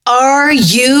Are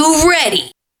you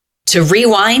ready to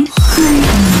rewind?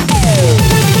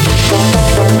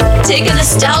 Take a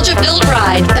nostalgia-filled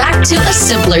ride back to a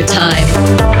simpler time.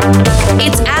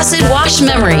 It's Acid Wash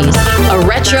Memories, a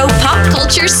retro pop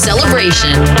culture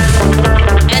celebration.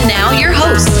 And now your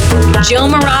hosts, Joe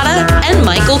Murata and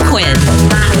Michael Quinn.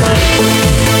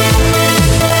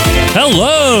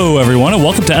 Hello, everyone, and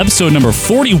welcome to episode number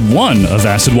 41 of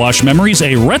Acid Wash Memories,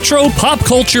 a retro pop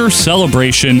culture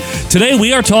celebration. Today,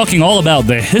 we are talking all about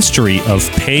the history of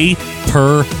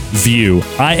pay-per-view.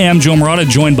 I am Joe Murata,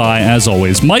 joined by, as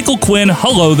always, Michael Quinn.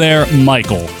 Hello there,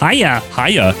 Michael. Hiya.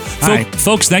 Hiya. Hi.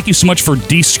 Folks, thank you so much for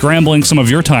de-scrambling some of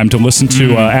your time to listen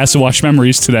to Acid Wash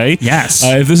Memories today. Yes.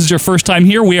 If this is your first time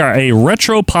here, we are a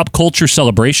retro pop culture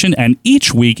celebration, and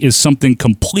each week is something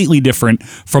completely different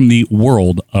from the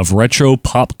world of retro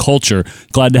pop culture.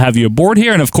 Glad to have you aboard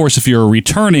here, and of course, if you're a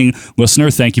returning listener,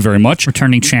 thank you very much.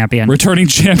 Returning champion.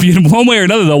 One way or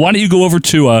another, though, why don't you go over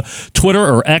to Twitter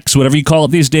or X, whatever you call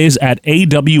it these days, at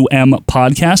AWM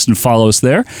Podcast and follow us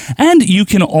there. And you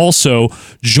can also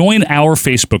join our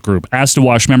Facebook group, Acid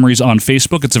Wash Memories on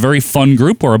Facebook. It's a very fun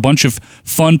group where a bunch of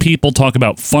fun people talk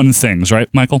about fun things, right,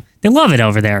 Michael? They love it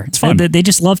over there. It's fun. They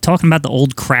just love talking about the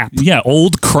old crap. Yeah,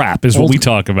 old crap is what we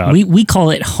talk about. We call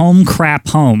it home crap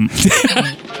home.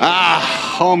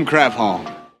 Home crap home.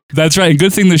 That's right. And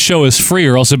good thing this show is free,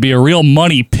 or else it'd be a real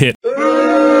money pit.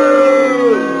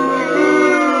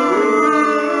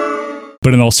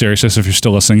 But in all seriousness, if you're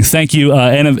still listening, thank you.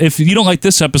 And if you don't like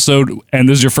this episode and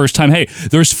this is your first time, hey,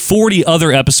 there's 40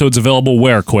 other episodes available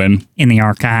where, Quinn? In the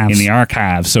archives. In the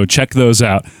archives. So check those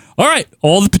out. All right,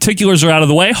 all the particulars are out of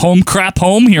the way. Home crap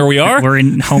home, here we are. We're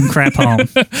in home crap home.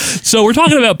 So we're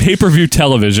talking about pay-per-view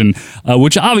television,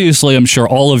 which obviously I'm sure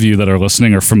all of you that are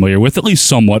listening are familiar with, at least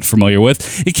somewhat familiar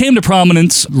with. It came to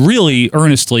prominence really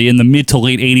earnestly in the mid to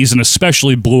late 80s and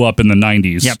especially blew up in the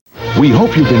 90s. Yep. We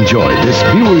hope you've enjoyed this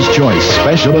Viewer's Choice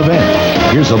special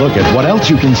event. Here's a look at what else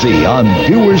you can see on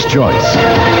Viewer's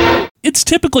Choice. It's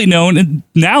typically known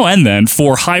now and then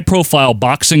for high-profile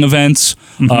boxing events,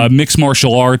 mixed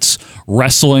martial arts,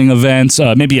 wrestling events,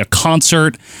 maybe a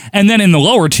concert, and then in the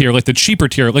lower tier, like the cheaper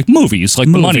tier, like movies,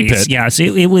 like the Money Pit. Yes,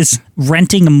 it was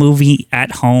renting a movie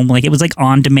at home. Like, it was like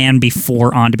on demand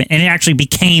before on demand, and it actually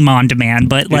became on demand.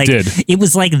 But like, it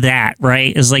was like that,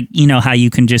 right? It's like, you know how you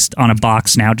can just on a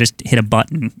box now just hit a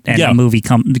button and a movie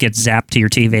gets zapped to your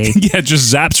TV. Yeah, it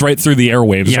just zaps right through the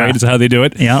airwaves, right? Is how they do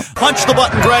it. Yeah. Punch the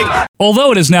button, Greg.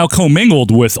 Although it is now commingled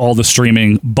with all the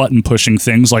streaming button-pushing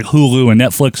things like Hulu and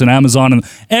Netflix and Amazon and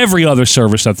every other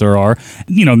service that there are,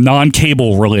 you know,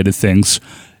 non-cable related things.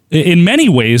 In many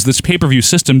ways, this pay-per-view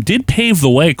system did pave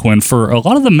the way, Quinn, for a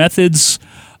lot of the methods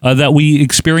that we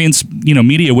experience, you know,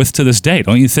 media with to this day,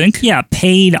 don't you think? Yeah,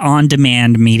 paid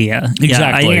on-demand media.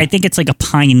 Exactly. Yeah, I think it's like a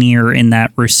pioneer in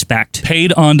that respect.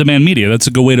 Paid on-demand media, that's a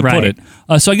good way to put it.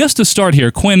 So I guess to start here,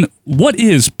 Quinn, what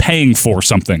is paying for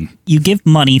something? You give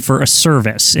money for a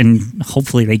service, and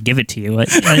hopefully they give it to you,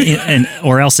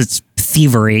 or else it's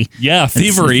thievery. Yeah,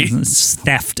 thievery. It's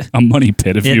theft. A money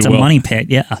pit, if you will. It's a money pit,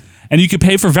 yeah. And you can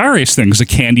pay for various things, a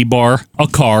candy bar, a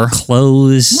car.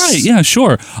 Clothes. Right, yeah,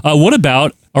 sure. What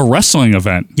about a wrestling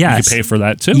event? Yes. You can pay for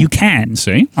that, too. You can.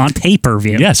 See? On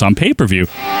pay-per-view. Yes, on pay-per-view.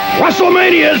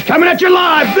 WrestleMania is coming at you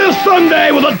live this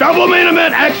Sunday with a double main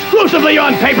event exclusively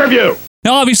on pay-per-view.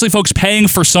 Now, obviously, folks, paying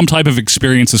for some type of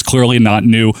experience is clearly not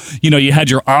new. You know, you had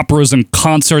your operas and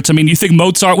concerts. I mean, you think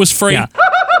Mozart was free? Yeah.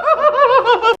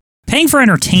 Paying for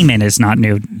entertainment is not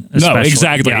new. No,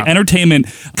 exactly. Yeah. Entertainment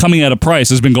coming at a price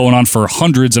has been going on for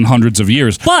hundreds and hundreds of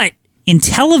years. But in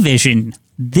television,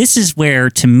 this is where,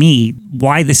 to me,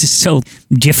 why this is so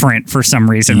different for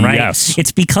some reason, right? Yes.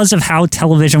 It's because of how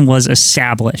television was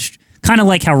established. Kind of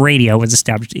like how radio was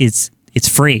established. It's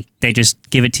free. They just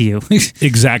give it to you.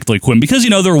 Exactly, Quinn. Because, you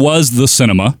know, there was the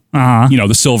cinema, you know,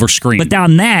 the silver screen. But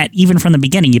down that, even from the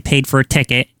beginning, you paid for a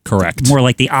ticket. Correct. More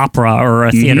like the opera or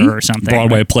a theater or something.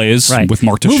 Broadway plays with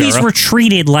Mark Teixeira. Movies were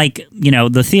treated like, you know,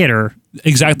 the theater.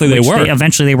 Exactly, they were.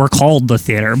 Eventually, they were called the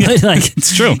theater. But like,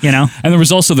 it's true. You know? And there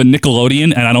was also the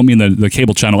Nickelodeon, and I don't mean the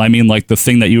cable channel. I mean like the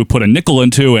thing that you would put a nickel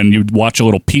into and you'd watch a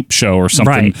little peep show or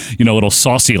something, you know, a little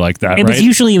saucy like that, It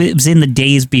was in the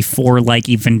days before, like,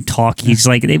 even talkies.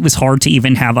 Like, it was hard to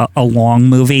even have a long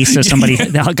movie, so somebody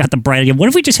got the bright idea. What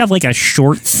if we just have, like, a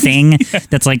short thing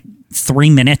that's, like, 3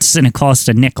 minutes and it costs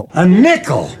a nickel? A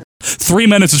nickel? 3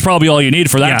 minutes is probably all you need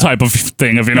for that type of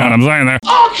thing, if you know what I'm saying there.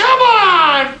 Oh, come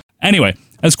on! Anyway,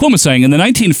 as Quinn was saying, in the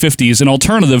 1950s, an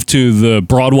alternative to the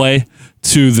Broadway,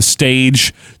 to the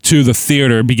stage, to the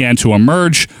theater began to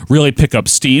emerge, really pick up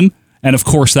steam. And of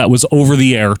course, that was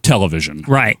over-the-air television.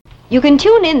 Right. You can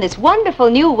tune in this wonderful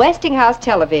new Westinghouse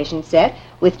television set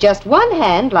with just one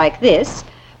hand like this,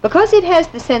 because it has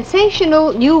the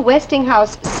sensational new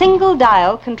Westinghouse single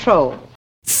dial control.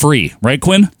 Free, right,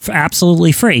 Quinn?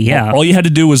 Absolutely free, yeah. All you had to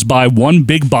do was buy one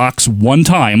big box one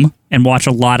time. And watch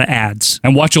a lot of ads.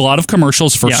 And watch a lot of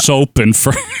commercials for soap and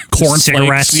for cornflakes.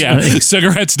 Cigarettes. Yeah,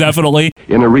 cigarettes, definitely.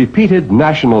 In a repeated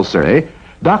national survey,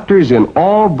 doctors in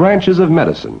all branches of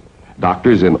medicine,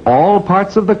 doctors in all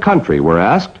parts of the country were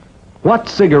asked, "What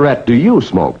cigarette do you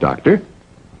smoke, doctor?"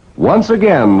 Once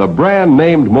again, the brand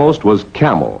named most was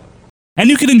Camel. And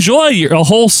you could enjoy a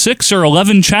whole 6 or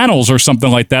 11 channels or something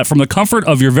like that from the comfort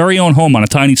of your very own home on a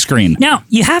tiny screen. Now,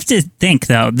 you have to think,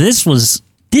 though, this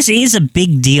is a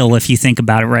big deal if you think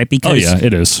about it, right? Because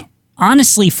it is.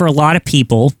 Honestly, for a lot of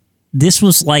people, this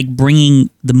was like bringing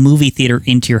the movie theater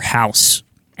into your house.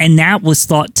 And that was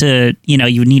thought to, you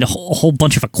would need a whole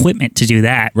bunch of equipment to do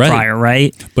that prior,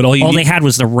 right? But all they had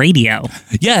was the radio.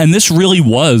 Yeah, and this really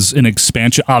was an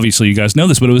expansion. Obviously, you guys know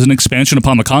this, but it was an expansion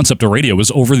upon the concept of radio. It was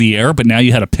over the air, but now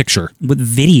you had a picture. With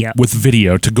video. With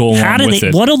video to go along with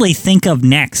it. What do they think of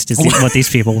next is what these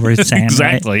people were saying.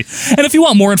 Exactly. Right? And if you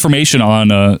want more information on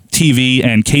TV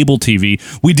and cable TV,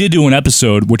 we did do an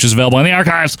episode, which is available in the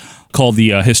archives, called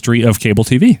The History of Cable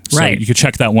TV. So right. You could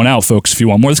check that one out, folks, if you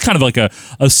want more. It's kind of like a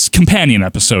companion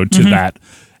episode to that.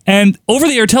 And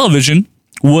over-the-air television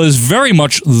was very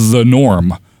much the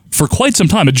norm for quite some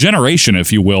time, a generation,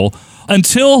 if you will,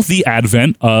 until the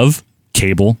advent of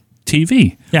cable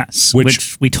TV. Yes,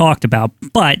 which we talked about.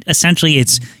 But essentially,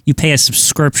 it's you pay a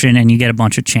subscription and you get a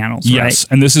bunch of channels, right? Yes,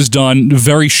 and this is done,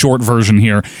 very short version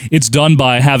here. It's done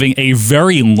by having a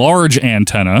very large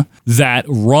antenna that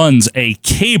runs a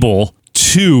cable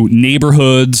to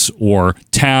neighborhoods or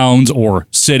towns or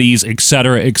cities, et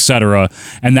cetera,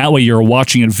 and that way you're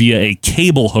watching it via a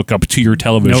cable hookup to your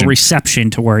television. No reception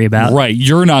to worry about. Right,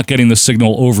 you're not getting the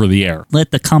signal over the air.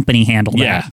 Let the company handle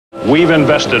that. We've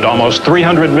invested almost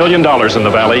 $300 million in the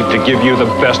Valley to give you the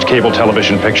best cable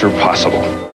television picture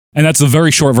possible. And that's the very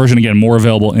short version, again, more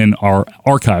available in our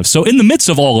archives. So in the midst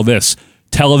of all of this,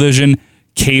 television,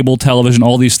 cable television,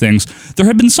 all these things, there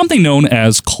had been something known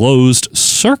as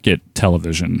closed-circuit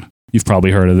television. You've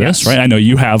probably heard of this, right? I know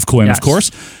you have, Quinn, of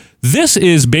course. This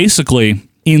is basically,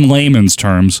 in layman's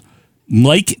terms,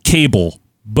 like cable,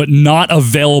 but not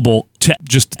available to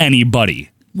just anybody.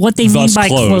 What they mean by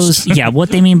closed, what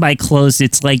they mean by closed,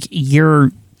 it's like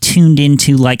you're tuned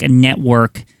into like a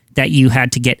network that you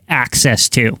had to get access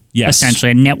to. Yes.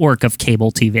 Essentially, a network of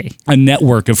cable TV. A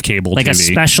network of cable TV. Like a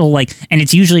special, and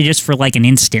it's usually just for like an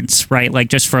instance, right? Like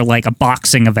just for like a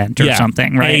boxing event or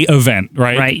something, right? A event,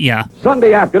 right? Right, yeah.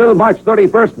 Sunday afternoon, March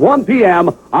 31st, 1 p.m.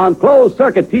 on Closed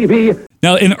Circuit TV.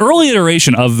 Now, an early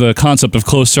iteration of the concept of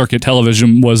closed-circuit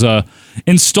television was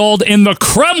installed in the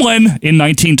Kremlin in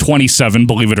 1927,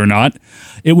 believe it or not.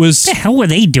 It was... What the hell were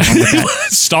they doing with that?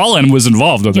 Stalin was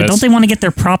involved with this. Don't they want to get their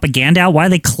propaganda out? Why are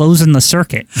they closing the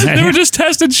circuit? They were just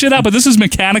testing shit out, but this is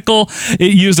mechanical.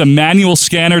 It used a manual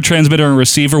scanner, transmitter, and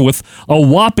receiver with a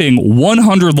whopping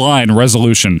 100-line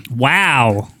resolution.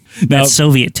 Wow. That's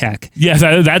Soviet tech.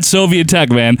 Yeah, that's Soviet tech,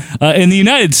 man. In the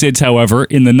United States, however,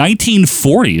 in the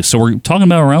 1940s, so we're talking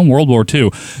about around World War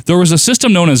II, there was a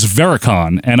system known as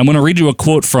Vericon, and I'm going to read you a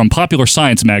quote from Popular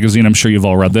Science magazine. I'm sure you've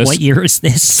all read this. What year is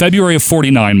this? February of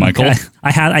 49, Michael. Okay.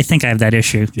 I think I have that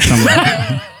issue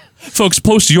somewhere. Folks,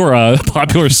 post your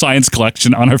Popular Science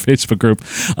collection on our Facebook group.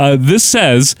 This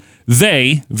says,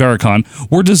 they, Vericon,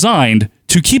 were designed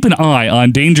to keep an eye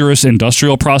on dangerous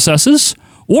industrial processes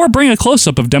or bring a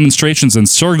close-up of demonstrations and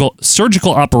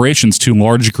surgical operations to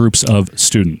large groups of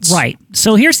students. Right.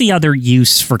 So here's the other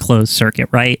use for closed circuit,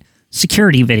 right?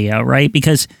 Security video, right?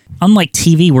 Because unlike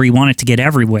TV where you want it to get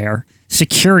everywhere,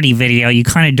 security video, you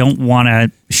kind of don't want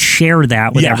to share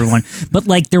that with everyone. But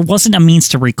there wasn't a means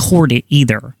to record it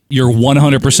either. You're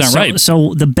 100% right.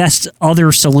 So the best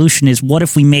other solution is, what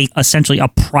if we make essentially a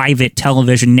private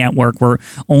television network where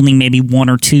only maybe 1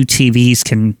 or 2 TVs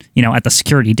can, at the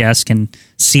security desk and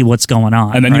see what's going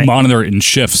on. And then you monitor it in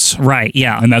shifts. Right,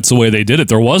 yeah. And that's the way they did it.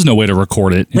 There was no way to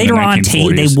record it. Later on,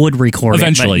 they would record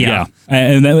eventually, it. Eventually,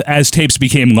 And then as tapes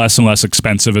became less and less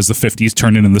expensive as the 50s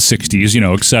turned into the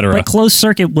 60s, et cetera. But closed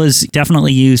circuit was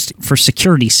definitely used for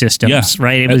security systems,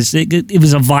 right? It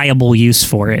was a viable use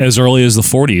for it. As early as the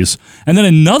 40s. And then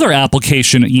another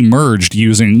application emerged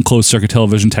using closed-circuit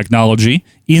television technology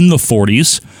in the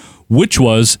 40s, which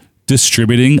was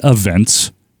distributing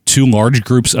events to large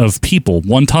groups of people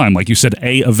one time, like you said,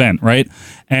 a event, right?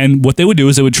 And what they would do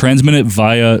is they would transmit it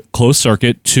via closed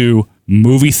circuit to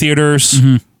movie theaters,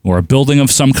 or a building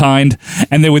of some kind,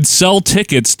 and they would sell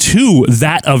tickets to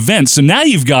that event. So now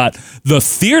you've got the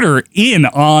theater in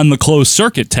on the closed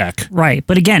circuit tech. Right.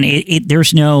 But again,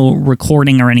 there's no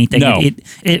recording or anything. No.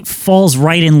 It falls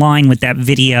right in line with that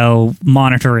video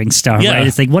monitoring stuff, Yeah. right?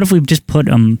 It's like, what if we just put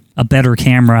a better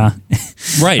camera,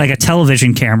 Right. like a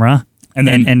television camera,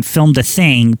 and filmed a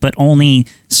thing, but only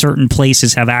certain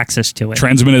places have access to it.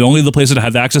 Transmitted only to the places that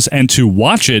have access, and to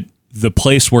watch it, the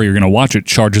place where you're going to watch it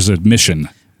charges admission.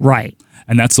 Right.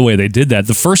 And that's the way they did that.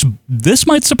 This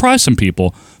might surprise some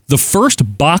people. The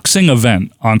first boxing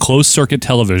event on closed circuit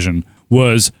television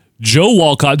was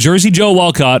Jersey Joe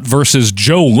Walcott versus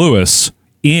Joe Louis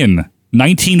in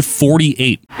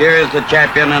 1948. Here is the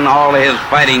champion in all his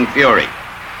fighting fury.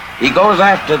 He goes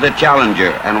after the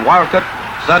challenger, and Walcott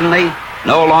suddenly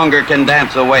no longer can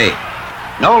dance away.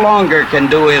 No longer can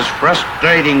do his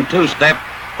frustrating two-step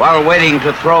while waiting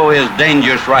to throw his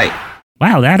dangerous right.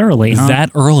 Wow, that early, huh?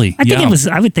 That early.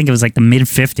 I would think it was like the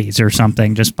mid-50s or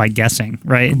something, just by guessing,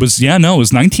 right? It was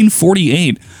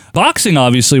 1948. Boxing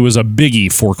obviously was a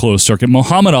biggie for closed circuit.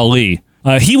 Muhammad Ali,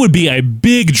 he would be a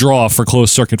big draw for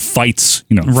closed circuit fights,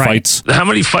 fights. How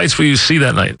many fights will you see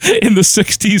that night? In the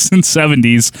 60s and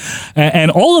 70s.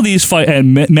 And all of these fights,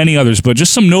 and many others, but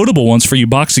just some notable ones for you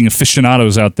boxing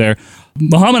aficionados out there.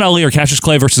 Muhammad Ali or Cassius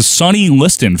Clay versus Sonny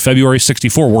Liston, February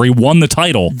 64, where he won the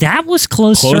title. That was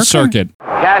closed circuit?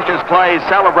 Cassius Clay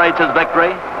celebrates his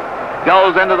victory,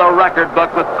 goes into the record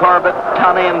book with Corbett,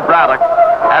 Tunney, and Braddock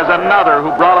as another who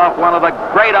brought off one of the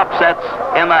great upsets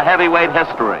in the heavyweight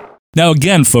history. Now,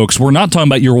 again, folks, we're not talking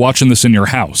about you're watching this in your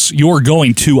house. You're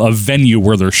going to a venue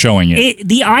where they're showing it.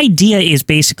 The idea is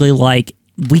basically like,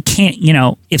 we can't,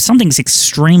 if something's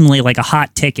extremely like a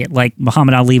hot ticket, like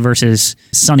Muhammad Ali versus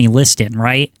Sonny Liston,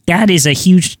 right? That is a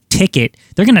huge ticket.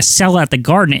 They're going to sell out the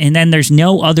Garden, and then there's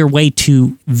no other way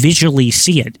to visually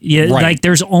see it. Right. Like,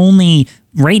 there's only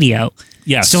radio.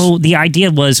 Yes. So the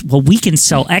idea was, well, we can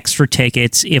sell extra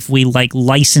tickets if we like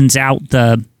license out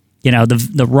the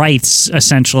rights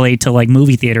essentially to like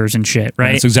movie theaters and shit,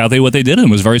 right? That's exactly what they did, and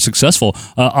it was very successful.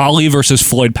 Ali versus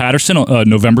Floyd Patterson,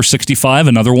 November 65,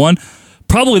 another one.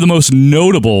 Probably the most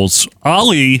notables,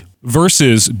 Ali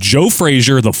versus Joe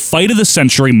Frazier, the fight of the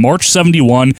century, March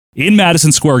 71 in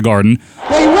Madison Square Garden.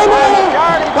 The winner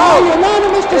by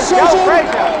unanimous decision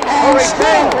and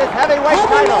still heavyweight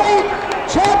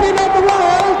champion of the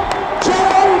world,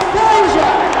 Joe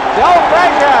Frazier. Joe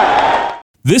Frazier.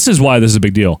 This is why this is a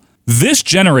big deal. This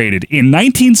generated, in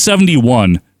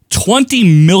 1971,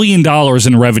 $20 million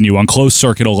in revenue on closed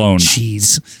circuit alone.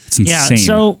 Jeez. It's insane. Yeah,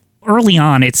 so early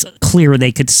on, it's clear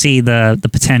they could see the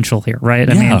potential here, right?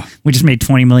 I mean, we just made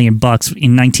 $20 million in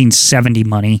 1970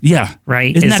 money. Yeah.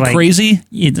 Right? Isn't that crazy?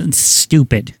 It's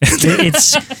stupid.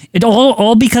 It's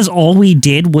all because all we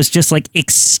did was just like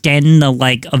extend the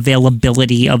like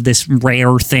availability of this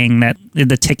rare thing that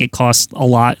the ticket cost a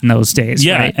lot in those days.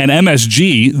 Yeah, right? and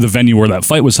MSG, the venue where that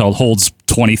fight was held, holds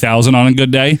 20,000 on a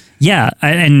good day. Yeah,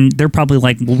 and they're probably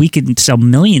like, well, we could sell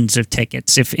millions of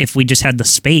tickets if we just had the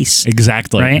space.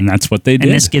 Exactly, right? And that's what they did.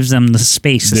 And this gives them the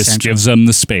space, This gives them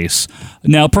the space.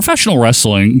 Now, professional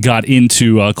wrestling got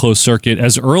into closed circuit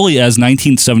as early as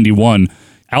 1971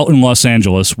 out in Los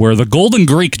Angeles, where the Golden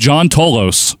Greek, John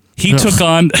Tolos, he took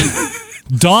on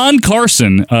Don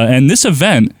Carson, and this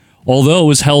event, although it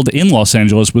was held in Los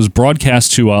Angeles, was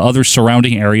broadcast to other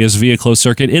surrounding areas via closed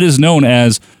circuit. It is known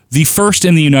as the first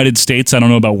in the United States, I don't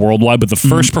know about worldwide, but the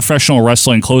first professional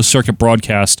wrestling closed circuit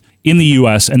broadcast in the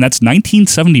U.S., and that's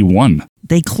 1971.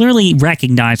 They clearly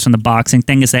recognized from the boxing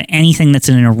thing is that anything that's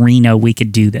in an arena, we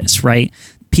could do this, right?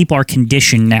 People are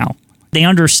conditioned now. They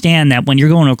understand that when you're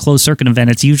going to a closed circuit event,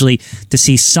 it's usually to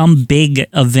see some big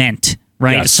event,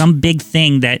 right? Yes. Some big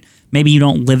thing that maybe you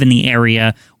don't live in the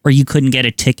area or you couldn't get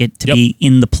a ticket to be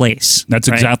in the place. That's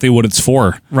right? exactly what it's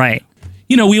for. Right.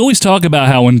 You know, we always talk about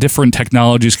how when different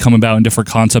technologies come about and different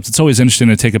concepts, it's always interesting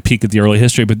to take a peek at the early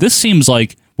history. But this seems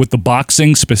like, with the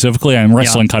boxing specifically, and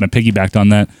wrestling kind of piggybacked on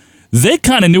that, they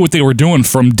kind of knew what they were doing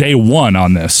from day one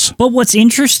on this. But what's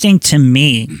interesting to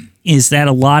me is that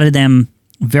a lot of them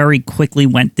very quickly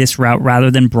went this route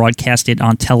rather than broadcast it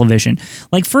on television.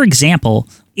 Like, for example,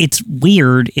 it's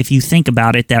weird if you think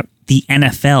about it that the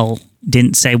NFL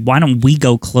didn't say, why don't we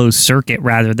go closed circuit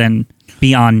rather than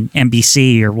be on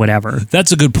NBC or whatever.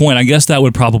 That's a good point. I guess that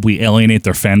would probably alienate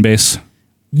their fan base.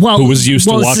 Well, who was used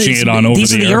to watching it on over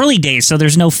these the are the air. early days, so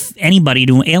there's no anybody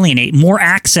to alienate. More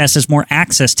access is more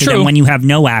access to True. them when you have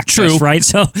no access, True. right?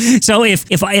 So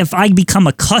if I become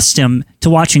accustomed to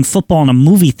watching football in a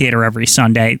movie theater every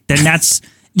Sunday, then that's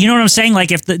You know what I'm saying?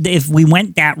 Like if we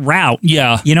went that route,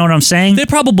 yeah, you know what I'm saying? They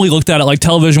probably looked at it like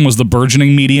television was the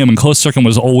burgeoning medium, and closed circuit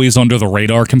was always under the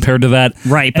radar compared to that.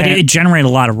 Right, but it generated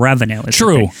a lot of revenue.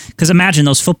 True, because imagine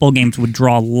those football games would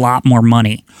draw a lot more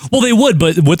money. Well, they would,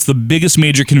 but what's the biggest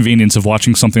major convenience of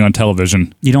watching something on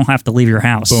television? You don't have to leave your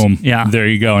house. Boom. Yeah, there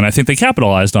you go. And I think they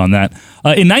capitalized on that.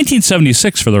 In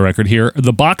 1976, for the record here,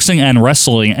 the boxing and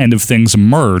wrestling end of things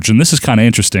merge, and this is kind of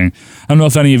interesting. I don't know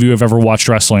if any of you have ever watched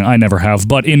wrestling. I never have,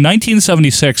 but in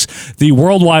 1976, the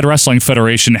Worldwide Wrestling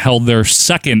Federation held their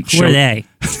second show. Who are they?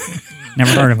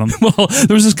 Never heard of them. Well,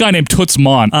 there was this guy named Toots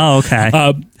Mondt. Oh, okay.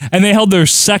 And they held their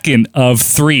second of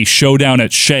 3 Showdown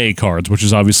at Shea cards, which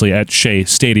is obviously at Shea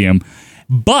Stadium.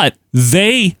 But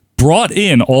they brought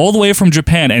in all the way from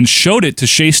Japan and showed it to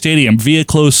Shea Stadium via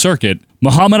closed circuit,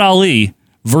 Muhammad Ali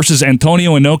versus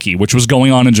Antonio Inoki, which was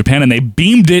going on in Japan, and they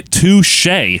beamed it to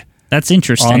Shea. That's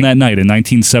interesting. On that night in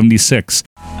 1976.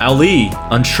 Ali,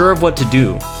 unsure of what to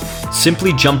do,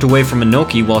 simply jumped away from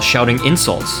Inoki while shouting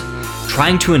insults,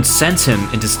 trying to incense him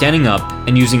into standing up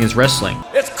and using his wrestling.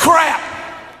 It's crap!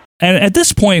 And at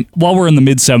this point, while we're in the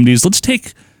mid-70s,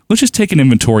 let's just take an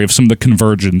inventory of some of the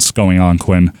convergence going on,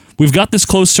 Quinn. We've got this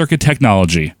closed-circuit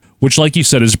technology, which, like you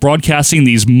said, is broadcasting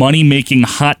these money-making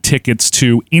hot tickets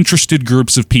to interested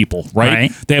groups of people,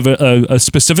 right? They have a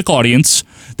specific audience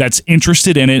that's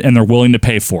interested in it, and they're willing to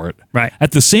pay for it. Right.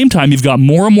 At the same time, you've got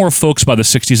more and more folks by the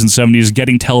 60s and 70s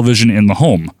getting television in the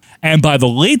home. And by the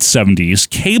late 70s,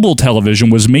 cable television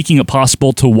was making it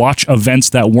possible to watch events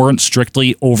that weren't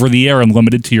strictly over the air and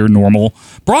limited to your normal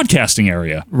broadcasting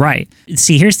area. Right.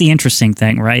 See, here's the interesting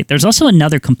thing, right? There's also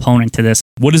another component to this.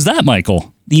 What is that,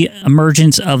 Michael? The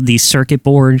emergence of the circuit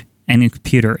board and a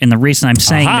computer. And the reason I'm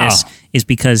saying this is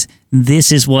because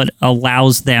this is what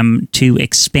allows them to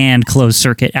expand closed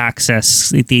circuit access,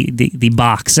 the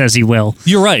box, as you will.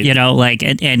 You're right. You know, like,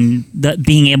 and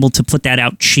being able to put that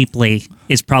out cheaply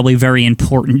is probably very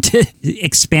important to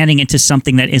expanding into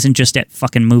something that isn't just at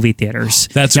fucking movie theaters.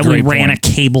 That's a that great we ran point. a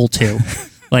cable to,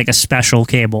 like a special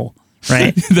cable.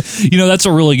 Right. You know, that's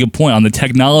a really good point. On the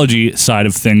technology side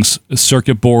of things,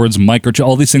 circuit boards, microchip,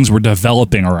 all these things were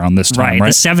developing around this time, right?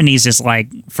 The 70s is like,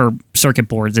 for circuit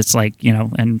boards, it's like, you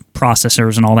know, and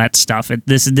processors and all that stuff.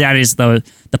 That is the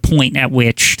point at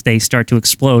which they start to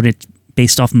explode. It's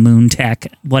based off Moon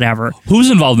Tech, whatever.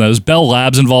 Who's involved in that? Is Bell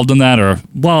Labs involved in that? Or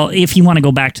Well, if you want to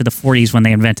go back to the 40s when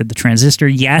they invented the transistor,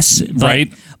 yes.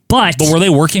 Right. But were they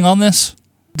working on this?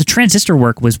 The transistor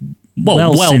work was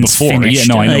well since before. finished.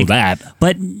 Yeah, no, I know that.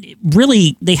 But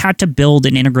really, they had to build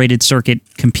an integrated circuit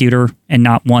computer and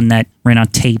not one that ran on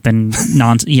tape and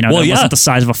that wasn't the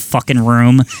size of a fucking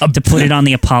room to put it on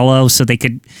the Apollo, so they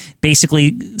could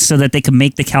so that they could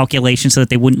make the calculation so that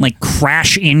they wouldn't like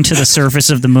crash into the surface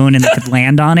of the moon and they could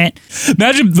land on it.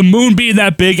 Imagine the moon being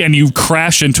that big and you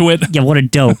crash into it. Yeah, what a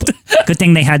dope. Good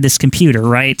thing they had this computer,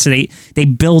 right? So they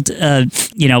built a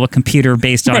computer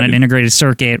based on an integrated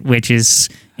circuit,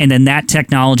 and then that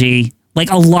technology, like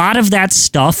a lot of that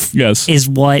stuff is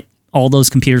what all those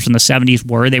computers from the 70s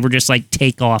were. They were just like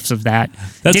takeoffs of that.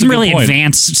 Didn't really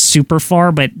advance super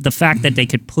far, but the fact that they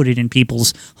could put it in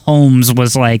people's homes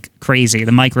was like crazy,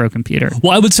 the microcomputer.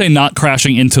 Well, I would say not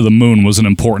crashing into the moon was an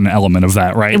important element of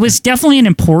that, right? It was definitely an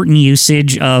important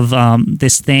usage of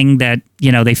this thing that,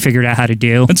 they figured out how to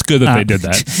do. It's good that they did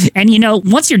that. And,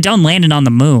 once you're done landing on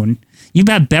the moon, you've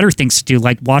got better things to do,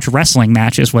 like watch wrestling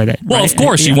matches with it. Well, right? of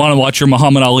course, you want to watch your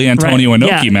Muhammad Ali Antonio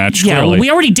Inoki match. Yeah, clearly. well, we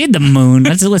already did the moon.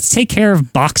 Let's take care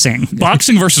of boxing.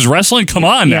 Boxing versus wrestling? Come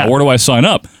on now. Where do I sign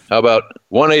up? How about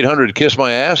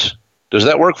 1-800-KISS-MY-ASS? Does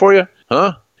that work for you?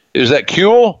 Huh? Is that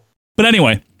cool? But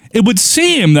anyway, it would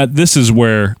seem that this is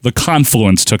where the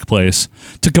confluence took place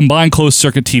to combine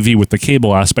closed-circuit TV with the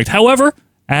cable aspect. However,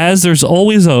 as there's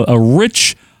always a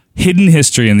rich hidden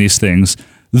history in these things,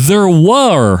 there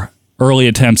were early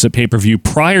attempts at pay-per-view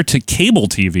prior to cable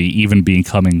TV even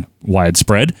becoming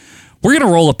widespread. We're going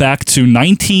to roll it back to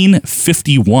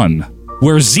 1951,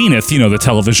 where Zenith, the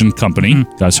television company, you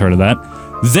guys heard of that?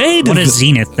 What is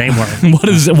Zenith? They were.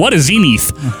 What is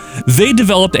Zenith? They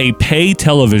developed a pay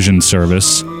television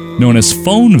service known as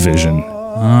Phone Vision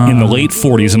in the late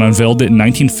 40s and unveiled it in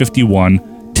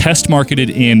 1951, test marketed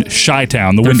in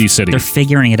Chi-Town, the Windy City. They're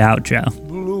figuring it out, Joe.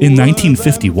 In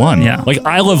 1951? Yeah. Like,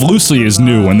 I Love Lucy is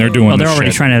new when they're doing this. They're already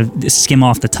shit. trying to skim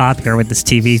off the top here with this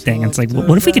TV thing. It's like,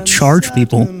 what if we could charge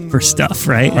people for stuff,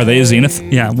 right? Are they a Zenith?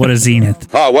 Yeah, what a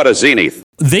Zenith. Oh, what a Zenith.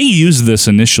 They used this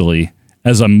initially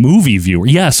as a movie viewer.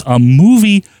 Yes, a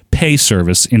movie pay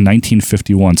service in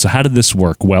 1951. So how did this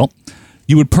work? Well,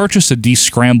 you would purchase a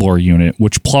descrambler unit,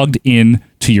 which plugged in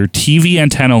to your TV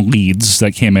antenna leads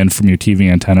that came in from your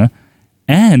TV antenna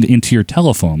and into your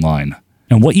telephone line.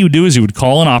 And what you would do is you would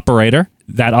call an operator.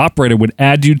 That operator would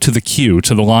add you to the queue,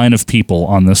 to the line of people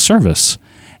on this service.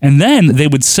 And then they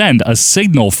would send a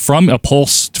signal from a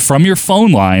pulse from your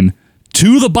phone line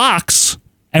to the box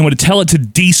and would tell it to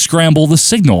descramble the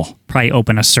signal. Probably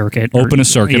open a circuit.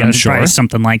 I'm sure. Probably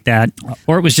something like that.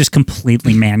 Or it was just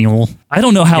completely manual. I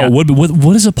don't know how it would be.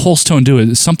 What does a pulse tone do?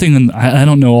 It's something, I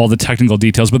don't know all the technical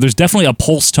details, but there's definitely a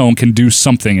pulse tone can do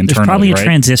something internally. There's probably a right?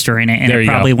 transistor in it, and it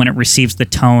probably, when it receives the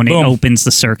tone, it opens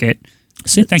the circuit.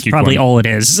 See, thank you. Probably Gordon. all it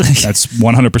is. That's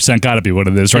 100% got to be what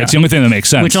it is, right? It's the only thing that makes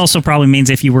sense. Which also probably means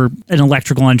if you were an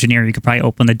electrical engineer, you could probably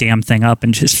open the damn thing up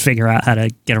and just figure out how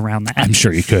to get around that. I'm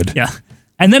sure you could. Yeah.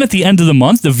 And then at the end of the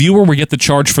month, the viewer would get the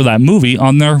charge for that movie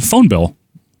on their phone bill.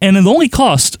 And it only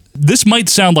cost, this might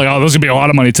sound like, oh, this is going to be a lot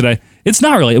of money today. It's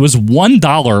not really. It was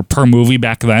 $1 per movie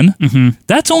back then. Mm-hmm.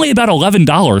 That's only about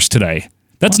 $11 today.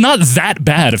 That's not that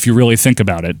bad if you really think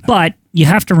about it. But you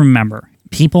have to remember,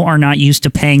 people are not used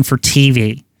to paying for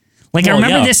TV. Like, I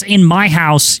remember this in my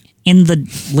house in the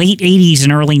late 80s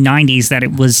and early 90s, that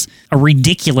it was a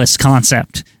ridiculous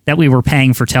concept that we were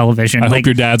paying for television. I hope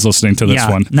your dad's listening to this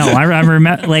one. No, I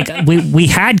remember, like, we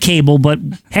had cable, but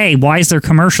hey, why is there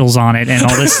commercials on it and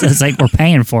all this? It's like we're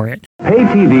paying for it. Pay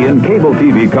TV and cable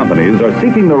TV companies are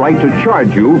seeking the right to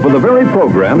charge you for the very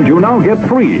programs you now get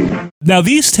free. Now,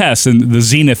 these tests, and the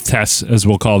Zenith tests, as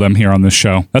we'll call them here on this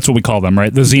show, that's what we call them,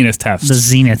 right? The Zenith tests. The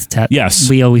Zenith test. Yes.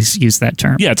 We always use that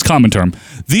term. Yeah, it's a common term.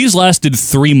 These lasted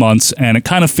 3 months, and it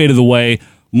kind of faded away,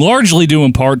 largely due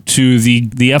in part to the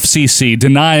FCC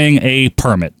denying a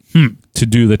permit to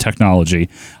do the technology.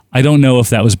 I don't know if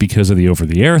that was because of the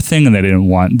over-the-air thing and they didn't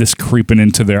want this creeping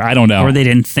into their... I don't know. Or they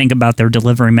didn't think about their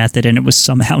delivery method and it was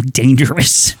somehow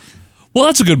dangerous. Well,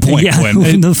 that's a good point, yeah, Quinn.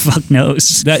 Who the fuck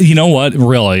knows? That, you know what?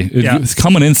 Really? It's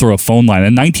coming in through a phone line,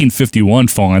 a 1951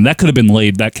 phone line. That could have been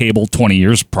laid, that cable, 20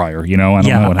 years prior. You know? I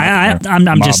don't know what happened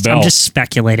I'm just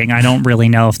speculating. I don't really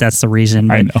know if that's the reason.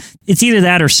 But I know. It's either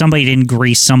that or somebody didn't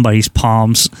grease somebody's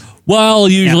palms. Well,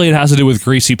 usually it has to do with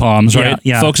greasy palms, right?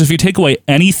 Yeah. Folks, if you take away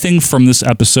anything from this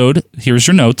episode, here's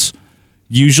your notes.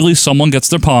 Usually someone gets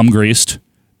their palm greased.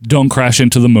 Don't crash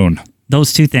into the moon.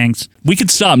 Those two things. We could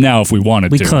stop now if we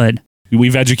wanted to. We could.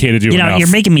 We've educated you enough.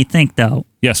 You're making me think, though.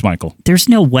 Yes, Michael. There's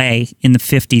no way in the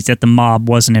 50s that the mob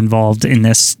wasn't involved in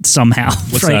this somehow.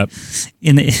 What's right? that?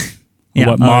 In the... Yeah.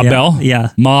 What, Ma Bell? Yeah.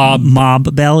 Ma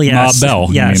Bell, yes. Ma Bell,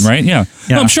 yes. you mean, right? Yeah.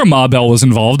 Yeah. No, I'm sure Ma Bell was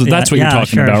involved. That's what you're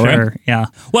talking about, right? Yeah.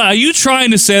 Well, are you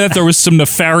trying to say that there was some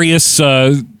nefarious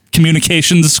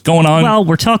communications going on? Well,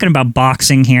 we're talking about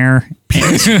boxing here.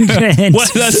 Well,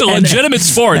 that's a legitimate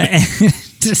sport.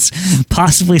 Just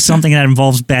possibly something that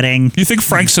involves betting. You think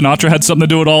Frank Sinatra had something to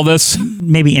do with all this?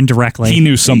 Maybe indirectly. He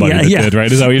knew somebody that did,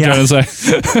 right? Is that what you're trying to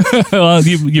say? Well,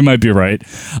 you might be right.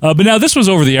 But now this was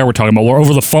over the air we're talking about, or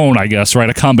over the phone, I guess, right?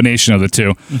 A combination of the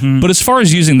two. Mm-hmm. But as far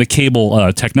as using the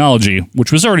cable technology,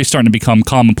 which was already starting to become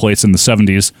commonplace in the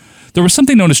 70s, there was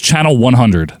something known as Channel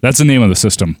 100. That's the name of the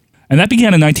system. And that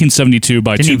began in 1972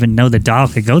 by Didn't even know the dial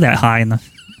could go that high in the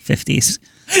 50s.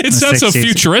 It sounds so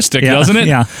futuristic, doesn't it?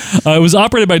 Yeah. It was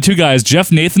operated by two guys,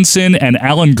 Jeff Nathanson and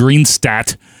Alan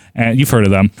Greenstadt. And you've heard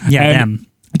of them. Yeah, and them.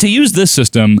 To use this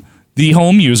system, the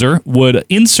home user would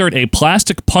insert a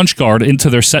plastic punch card into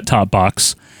their set-top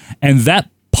box, and that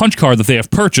punch card that they have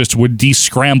purchased would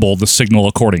descramble the signal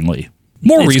accordingly.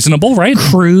 More reasonable, right?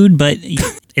 Crude, but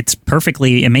it's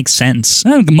perfectly, it makes sense.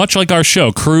 Much like our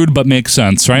show, crude but makes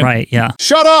sense, right? Right, yeah.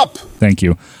 Shut up! Thank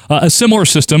you. A similar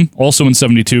system, also in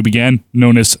 72, began,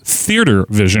 known as Theater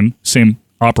Vision, same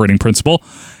operating principle.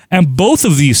 And both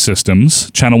of these systems,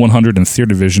 Channel 100 and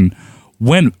Theater Vision,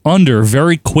 went under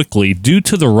very quickly due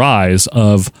to the rise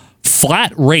of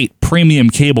flat-rate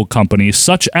premium cable companies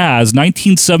such as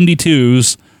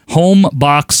 1972's Home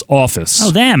Box Office.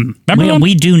 Oh, them. Remember them?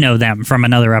 We do know them from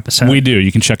another episode. We do.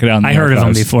 You can check it out in the I heard of them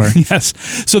archives. before. Yes.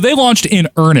 So they launched in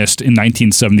earnest in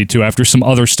 1972 after some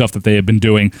other stuff that they had been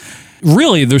doing.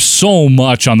 Really, there's so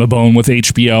much on the bone with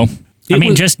HBO.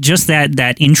 Just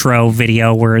that intro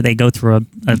video where they go through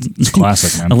it's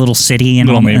classic, man. a little city and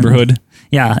little neighborhood.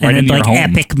 Yeah, right and like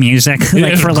epic music,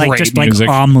 like for like just music.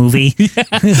 like a movie,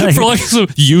 like, for like some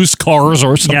used cars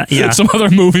or some other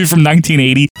movie from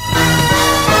 1980.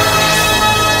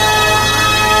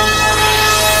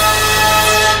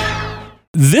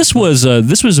 This was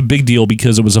a big deal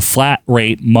because it was a flat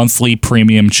rate monthly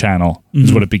premium channel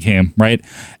is what it became, right?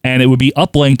 And it would be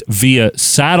uplinked via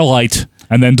satellite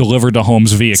and then delivered to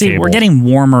homes via cable. We're getting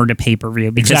warmer to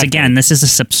pay-per-view because again, this is a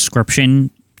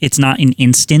subscription. It's not an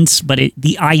instance, but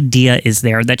the idea is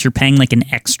there that you're paying like an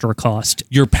extra cost.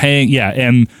 You're paying,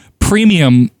 and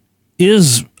premium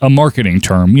is a marketing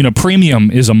term. You know,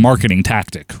 premium is a marketing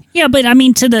tactic. Yeah, but I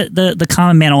mean, to the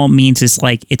common man, all it means is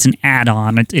like it's an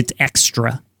add-on. It's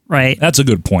extra, right? That's a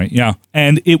good point, yeah.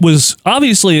 And it was,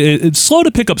 obviously, it's slow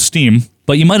to pick up steam,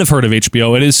 but you might have heard of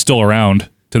HBO. It is still around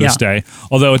to this day,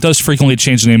 although it does frequently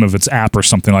change the name of its app or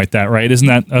something like that, right? Isn't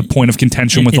that a point of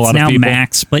contention with a lot of people? It's now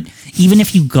Max, but even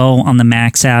if you go on the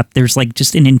Max app, there's like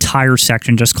just an entire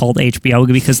section just called HBO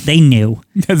because they knew.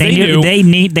 They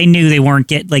knew they weren't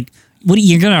what are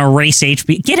you going to erase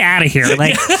HBO? Get out of here. Come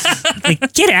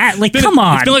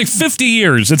on. It's been like 50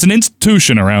 years. It's an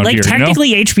institution around here.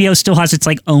 Technically, HBO still has its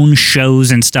like own shows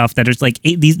and stuff that is like,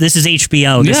 this is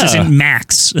HBO. This isn't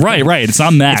Max. Right. It's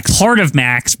not Max. It's part of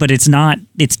Max, but it's not,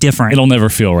 it's different. It'll never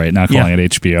feel right not calling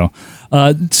it HBO.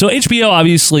 So HBO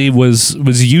obviously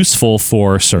was useful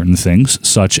for certain things,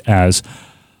 such as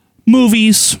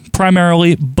movies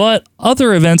primarily, but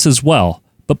other events as well.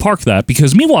 But park that,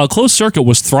 because meanwhile, Closed Circuit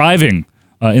was thriving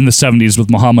in the 70s with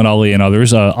Muhammad Ali and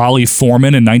others. Ali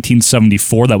Foreman in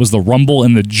 1974, that was the Rumble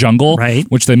in the Jungle,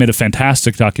 which they made a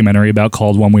fantastic documentary about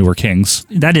called When We Were Kings.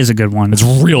 That is a good one. It's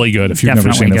really good if you've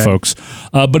never seen it, folks.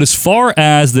 But as far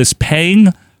as this paying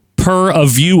per a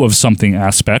view of something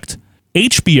aspect,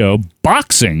 HBO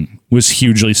boxing was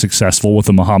hugely successful with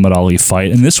the Muhammad Ali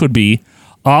fight, and this would be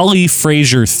Ali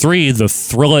Frazier 3, The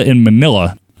Thrilla in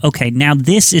Manila. Okay, now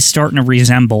this is starting to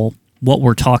resemble what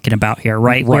we're talking about here,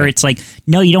 right? Where it's like,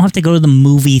 no, you don't have to go to the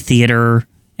movie theater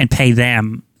and pay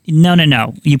them.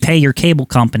 No. You pay your cable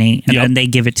company, and then they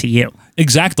give it to you.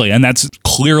 Exactly, and that's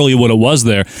clearly what it was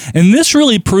there. And this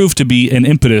really proved to be an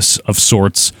impetus of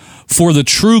sorts for the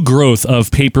true growth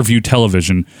of pay-per-view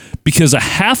television, because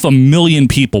 500,000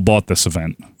 people bought this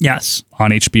event. Yes. On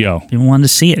HBO. People wanted to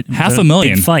see it.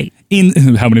 500,000. Big fight.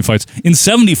 In how many fights? In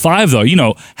 75, though,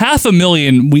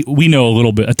 500,000, we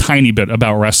know a tiny bit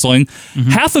about wrestling.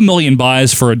 500,000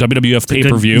 buys for a WWF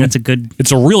pay-per-view.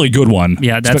 It's a really good one.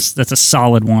 Yeah, that's a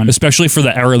solid one. Especially for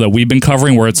the era that we've been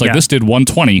covering, where it's like, this did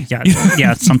 120. Yeah.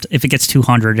 If it gets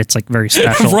 200, it's like very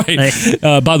special.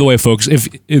 Right. By the way, folks, if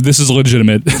this is a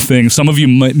legitimate thing, some of you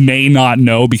may not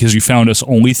know because you found us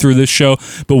only through this show,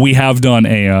 but we have done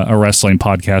a wrestling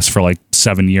podcast for like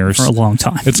 7 years. For a long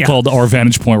time. It's called Our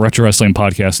Vantage Point Retro Wrestling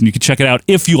Podcast, and you can check it out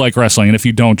if you like wrestling, and if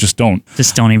you don't, just don't.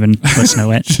 Just don't even listen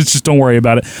to it. just don't worry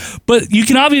about it. But you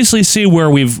can obviously see where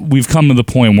we've come to the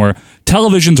point where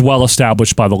television's well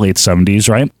established by the late 70s,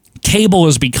 right? Cable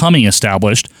is becoming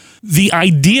established. The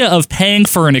idea of paying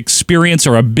for an experience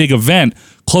or a big event,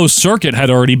 Closed Circuit had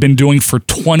already been doing for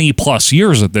 20 plus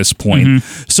years at this point.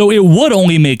 So it would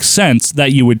only make sense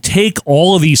that you would take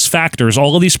all of these factors,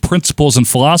 all of these principles and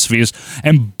philosophies,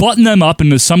 and button them up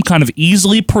into some kind of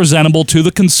easily presentable to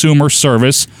the consumer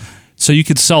service, so you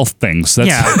could sell things. So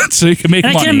you can make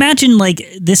money. I can imagine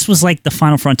this was like the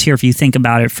final frontier if you think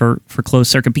about it for Closed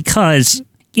Circuit, because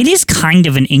it is kind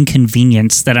of an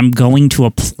inconvenience that I'm going to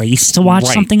a place to watch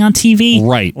something on TV.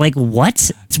 Right. Like, what?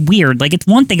 It's weird. Like, it's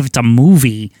one thing if it's a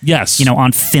movie. Yes.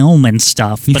 On film and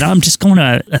stuff. But I'm just going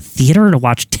to a theater to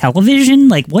watch television?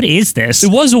 Like, what is this?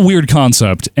 It was a weird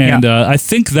concept. And I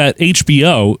think that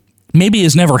HBO maybe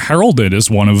is never heralded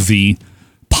as one of the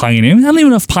pioneers. I don't even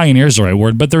know if pioneer is the right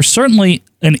word, but there's certainly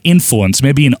an influence,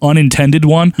 maybe an unintended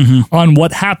one, on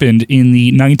what happened in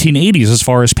the 1980s as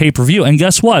far as pay-per-view. And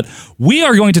guess what? We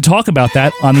are going to talk about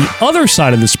that on the other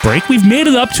side of this break. We've made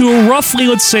it up to roughly,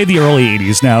 let's say, the early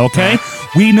 80s now, okay?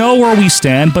 We know where we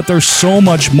stand, but there's so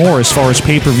much more as far as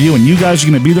pay-per-view, and you guys are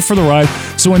going to be there for the ride.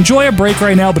 So enjoy a break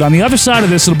right now, but on the other side of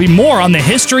this, it'll be more on the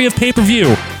history of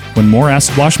pay-per-view when more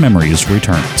Acid Wash Memories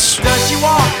returns. Does she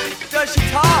walk? Does she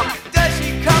talk? Does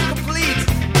she come complete?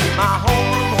 My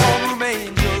homeroom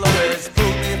angel always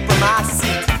pulled me from my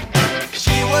seat.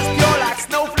 She was pure like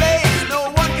snowflakes, no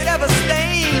one could ever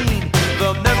stain.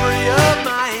 The memory of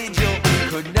my angel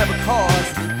could never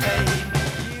cause pain.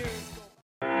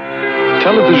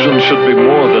 Television should be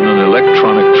more than an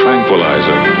electronic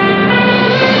tranquilizer.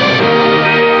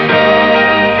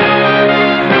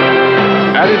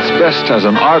 At its best as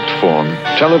an art form,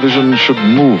 television should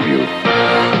move you.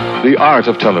 The art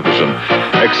of television.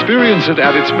 Experience it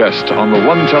at its best on the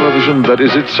one television that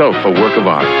is itself a work of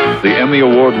art. The Emmy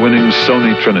Award-winning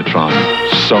Sony Trinitron.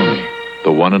 Sony,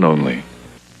 the one and only.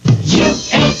 You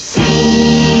ain't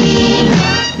seen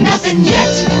nothing yet.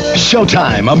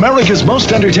 Showtime, America's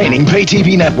most entertaining pay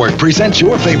TV network, presents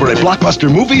your favorite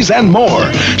blockbuster movies and more.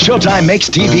 Showtime makes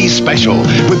TV special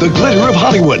with the glitter of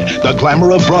Hollywood, the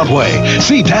glamour of Broadway.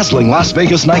 See dazzling Las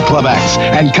Vegas nightclub acts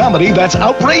and comedy that's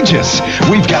outrageous.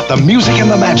 We've got the music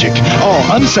and the magic,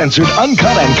 all uncensored,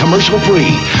 uncut, and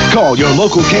commercial-free. Call your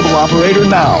local cable operator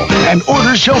now and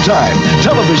order Showtime,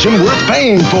 television worth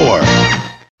paying for.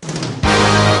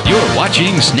 You're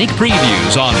watching Sneak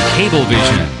Previews on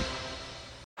Cablevision.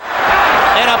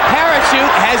 And a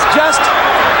parachute has just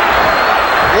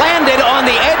landed on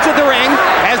the edge of the ring,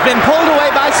 has been pulled away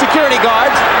by security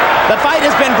guards. The fight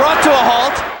has been brought to a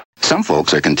halt. Some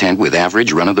folks are content with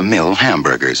average run-of-the-mill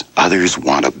hamburgers. Others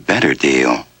want a better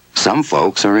deal. Some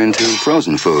folks are into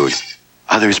frozen food.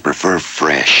 Others prefer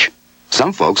fresh.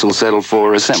 Some folks will settle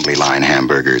for assembly line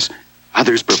hamburgers.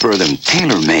 Others prefer them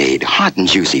tailor-made, hot and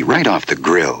juicy, right off the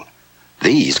grill.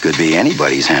 These could be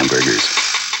anybody's hamburgers.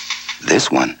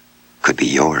 This one could be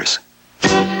yours.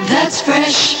 That's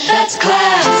fresh, that's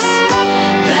class,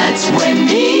 that's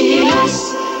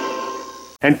Wendy's.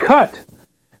 And cut.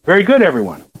 Very good,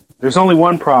 everyone. There's only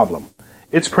one problem.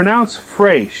 It's pronounced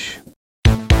fresh.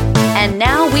 And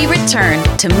now we return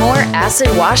to more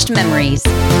acid-washed memories.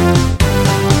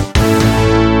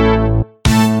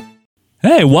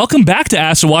 Hey, welcome back to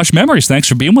Acid Wash Memories. Thanks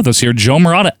for being with us here, Joe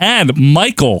Murata and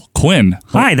Michael Quinn.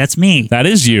 Hi, that's me. That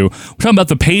is you. We're talking about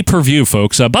the pay-per-view,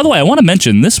 folks. By the way, I want to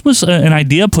mention, this was an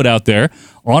idea put out there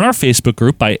on our Facebook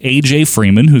group by AJ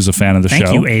Freeman, who's a fan of the show.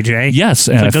 Thank you, AJ. Yes.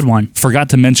 It's a good one. Forgot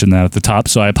to mention that at the top,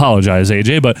 so I apologize,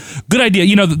 AJ. But good idea.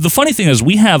 You know, the funny thing is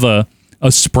we have a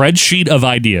spreadsheet of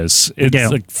ideas.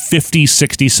 It's like 50,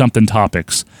 60-something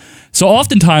topics. So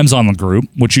oftentimes on the group,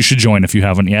 which you should join if you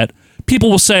haven't yet, people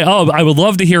will say, oh, I would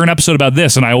love to hear an episode about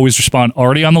this. And I always respond,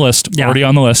 already on the list, already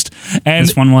on the list. And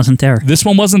this one wasn't there. This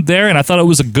one wasn't there, and I thought it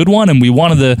was a good one, and we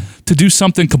wanted to do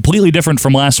something completely different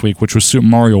from last week, which was Super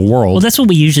Mario World. Well, that's what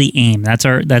we usually aim. That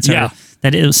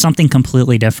is something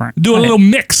completely different. Do a little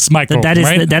mix, Michael. That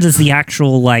is the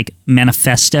actual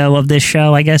manifesto of this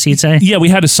show, I guess you'd say. Yeah, we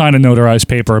had to sign a notarized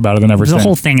paper about it and everything. There's a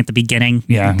whole thing at the beginning.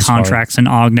 Yeah, contracts in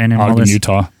Ogden and all this.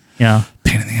 Utah. Yeah.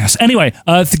 Pain in the ass. Anyway,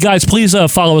 guys, please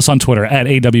follow us on Twitter at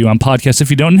AWM Podcast if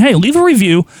you don't. And hey, leave a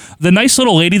review. The nice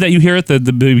little lady that you hear at the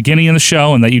beginning of the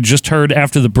show and that you just heard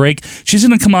after the break, she's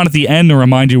going to come on at the end and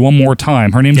remind you one more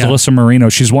time. Her name's Alyssa Marino.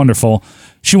 She's wonderful.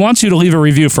 She wants you to leave a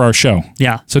review for our show.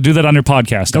 Yeah. So do that on your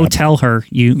podcast. Go tell her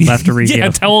you left a review.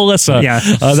 Yeah, tell Alyssa. Yeah.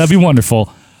 That'd be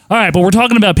wonderful. All right, but we're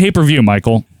talking about pay-per-view,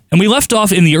 Michael. And we left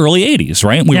off in the early 80s,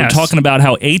 right? We were talking about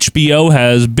how HBO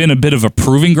has been a bit of a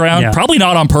proving ground, probably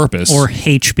not on purpose. Or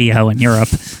HBO in Europe.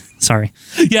 Sorry.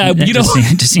 Yeah,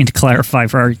 just need to clarify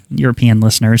for our European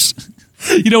listeners.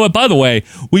 You know what? By the way,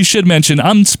 we should mention,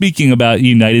 I'm speaking about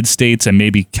United States and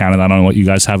maybe Canada. I don't know what you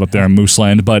guys have up there in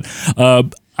Mooseland, but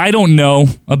I don't know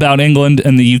about England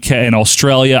and the UK and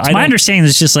Australia. My understanding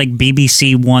is just like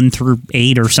BBC 1 through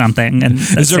 8 or something. And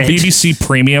is there BBC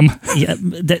Premium? Yeah,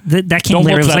 that came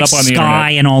later. It was like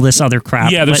Sky and all this other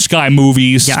crap. Yeah, there's Sky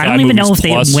Movies. Yeah, Sky I don't even know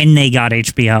Movies when they got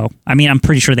HBO. I mean, I'm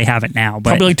pretty sure they have it now.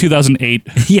 But probably like 2008.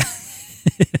 Yeah.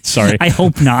 Sorry. I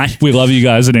hope not. We love you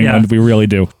guys in England. We really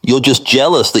do. You're just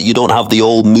jealous that you don't have the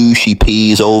old mushy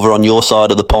peas over on your side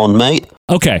of the pond, mate.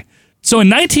 Okay. So in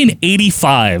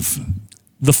 1985,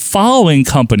 the following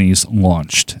companies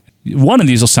launched. One of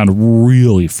these will sound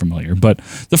really familiar, but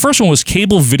the first one was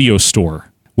Cable Video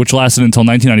Store, which lasted until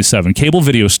 1997. Cable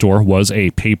Video Store was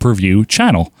a pay-per-view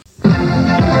channel.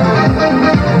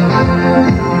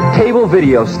 Cable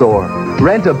Video Store.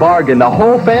 Rent a bargain the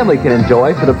whole family can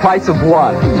enjoy for the price of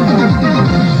one.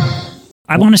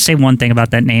 I want to say one thing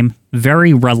about that name.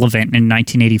 Very relevant in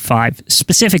 1985,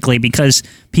 specifically because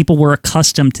people were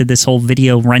accustomed to this whole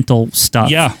video rental stuff.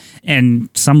 Yeah. And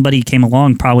somebody came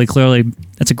along, probably clearly,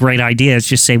 that's a great idea. It's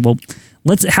just say, well,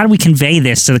 how do we convey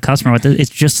this to the customer? It's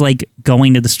just like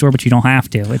going to the store, but you don't have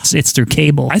to. It's through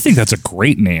cable. I think that's a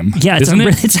great name. Yeah,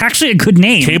 it's actually a good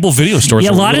name. Cable Video Store.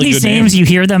 Yeah, a lot of these names, you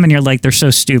hear them and you're like, they're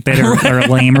so stupid or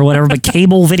lame or whatever. But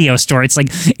Cable Video Store, it's like,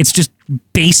 it's just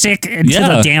basic and to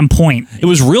the damn point. It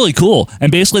was really cool.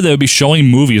 And basically, they would be showing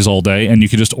movies all day, and you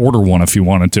could just order one if you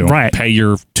wanted to. Right. Pay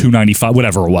your $2.95,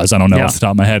 whatever it was. I don't know off the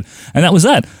top of my head. And that was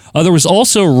that. There was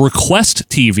also Request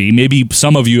TV. Maybe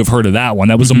some of you have heard of that one.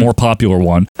 That was a more popular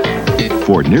one.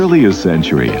 For nearly a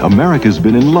century, America's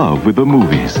been in love with the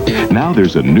movies. Now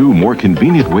there's a new, more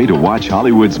convenient way to watch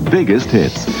Hollywood's biggest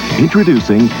hits.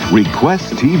 Introducing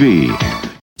Request TV.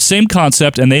 Same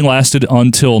concept, and they lasted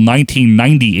until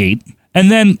 1998.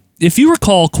 And then, if you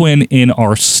recall, Quinn, in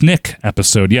our SNCC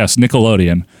episode, yes,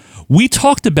 Nickelodeon, we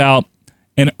talked about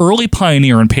an early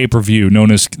pioneer in pay-per-view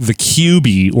known as the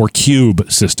QB or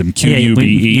Cube system, QUBE.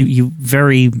 You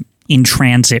very in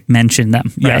transit mentioned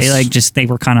them, right? Yes. Like just they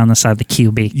were kind of on the side of the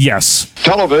QB. Yes.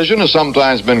 Television has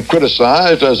sometimes been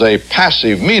criticized as a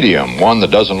passive medium, one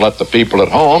that doesn't let the people at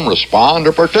home respond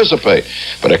or participate.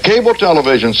 But a cable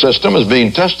television system is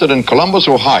being tested in Columbus,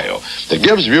 Ohio, that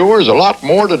gives viewers a lot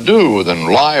more to do than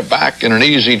lie back in an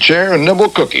easy chair and nibble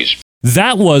cookies.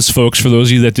 That was, folks, for those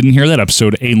of you that didn't hear that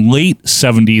episode, a late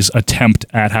 70s attempt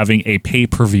at having a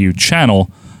pay-per-view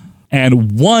channel.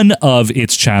 And one of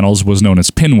its channels was known as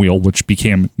Pinwheel, which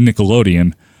became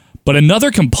Nickelodeon. But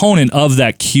another component of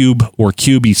that Cube or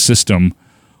QB system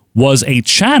was a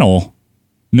channel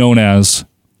known as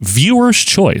Viewer's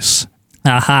Choice.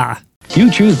 Aha. You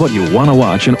choose what you want to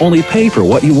watch and only pay for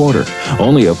what you order.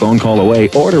 Only a phone call away,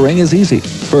 ordering is easy.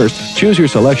 First, choose your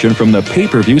selection from the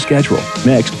pay-per-view schedule.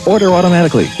 Next, order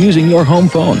automatically using your home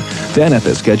phone. Then at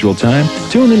the scheduled time,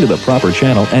 tune into the proper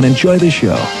channel and enjoy the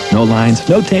show. No lines,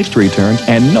 no tapes to return,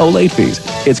 and no late fees.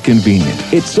 It's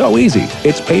convenient. It's so easy.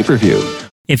 It's pay-per-view.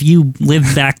 If you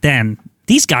lived back then,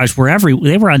 these guys were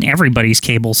they were on everybody's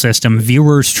cable system.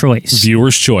 Viewer's Choice.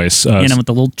 Viewer's Choice. With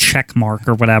the little check mark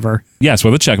or whatever. Yes,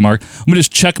 with a check mark. I'm going to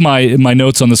just check my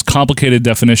notes on this complicated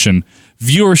definition.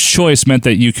 Viewer's Choice meant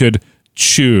that you could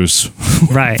choose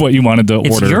what you wanted to order.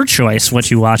 It's your choice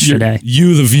what you watch today.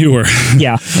 You, the viewer.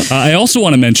 Yeah. I also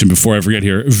want to mention, before I forget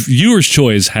here, Viewer's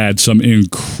Choice had some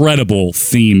incredible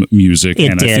theme music.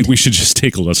 I think we should just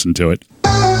take a listen to it.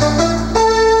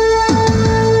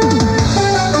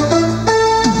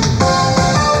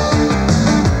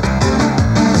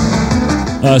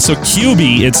 So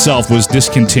QB itself was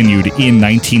discontinued in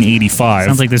 1985.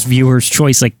 Sounds like this Viewer's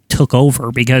Choice took over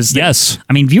because yes,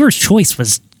 Viewer's Choice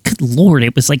was, good lord,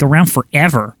 it was around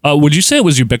forever. Would you say it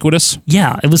was ubiquitous?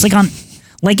 Yeah, it was on.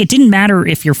 It didn't matter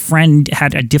if your friend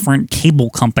had a different cable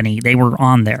company; they were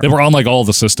on there. They were on all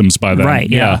the systems by then, right?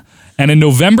 Yeah. And in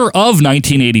November of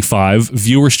 1985,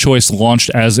 Viewer's Choice launched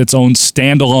as its own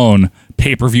standalone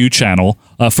pay-per-view channel.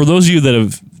 For those of you that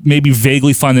have maybe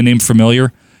vaguely find the name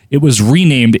familiar, it was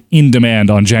renamed In Demand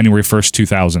on January 1st,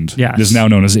 2000. Yes. It is now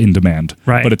known as In Demand.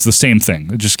 Right. But it's the same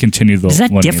thing. It just continued the Is that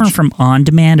lineage. different from On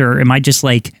Demand, or am I just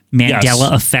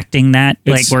Mandela affecting that?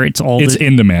 Where it's all... It's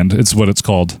In Demand. It's what it's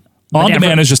called. On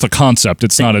Demand is just a concept.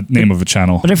 It's not a name of a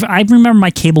channel. But if I remember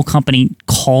my cable company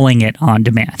calling it On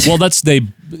Demand. Well, what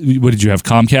did you have,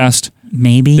 Comcast?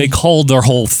 Maybe. They called their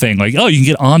whole thing you can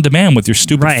get On Demand with your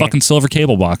stupid fucking silver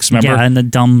cable box, remember? Yeah, and the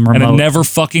dumb remote. And it never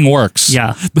fucking works.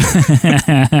 Yeah.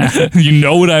 You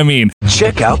know what I mean.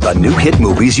 Check out the new hit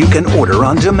movies you can order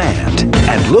on demand.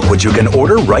 And look what you can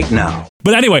order right now.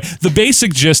 But anyway, the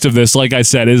basic gist of this, like I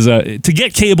said, is to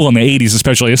get cable in the 80s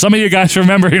especially, if some of you guys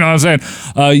remember, you know what I'm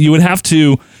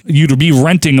saying, you'd be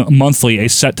renting monthly a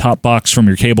set-top box from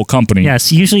your cable company.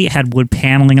 Yes, usually it had wood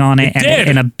paneling on it,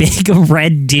 and a big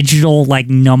red digital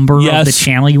number of the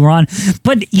channel you were on.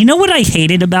 But you know what I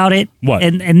hated about it? What?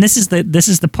 And this is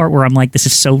the part where I'm this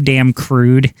is so damn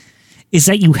crude, is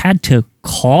that you had to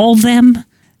call them.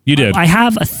 You did. I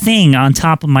have a thing on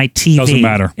top of my TV. Doesn't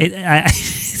matter.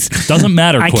 Doesn't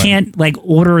matter, I Quinn. can't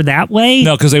order that way.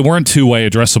 No, because they weren't two-way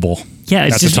addressable. Yeah,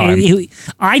 it's just.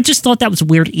 I just thought that was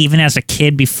weird, even as a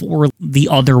kid, before the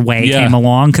other way came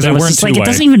along. Because I was just it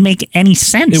doesn't even make any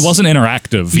sense. It wasn't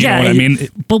interactive. You know what I mean?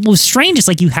 But what was strange is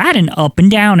you had an up and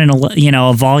down and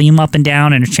a volume up and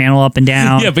down and a channel up and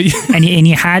down. Yeah, but and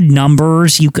you had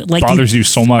numbers. You could bothers you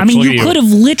so much. I mean, you could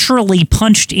have literally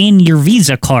punched in your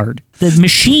Visa card. The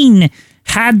machine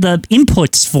had the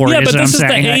inputs for it. Yeah, but this is the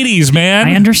 80s, man.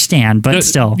 I understand, but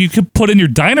still. You could put in your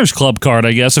Diners Club card,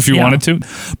 I guess, if you wanted to.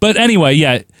 But anyway,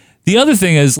 yeah. The other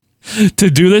thing is, to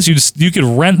do this, you could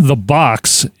rent the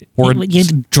box. Or you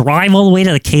drive all the way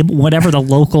to the cable, whatever the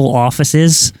local office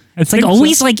is. It's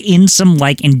always in some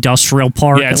industrial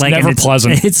park. Yeah, it's never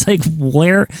pleasant. It's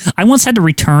where I once had to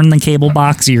return the cable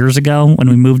box years ago when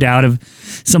we moved out of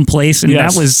some place, and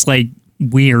that was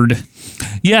weird.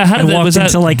 Yeah, how did I walked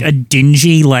into a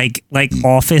dingy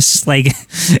office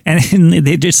and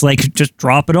they just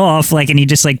drop it off and you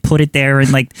just put it there and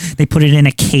they put it in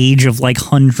a cage of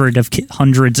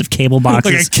hundreds of cable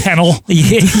boxes, like a kennel.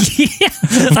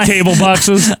 Of cable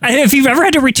boxes. If you've ever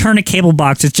had to return a cable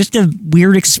box, it's just a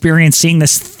weird experience seeing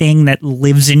this thing that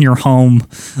lives in your home,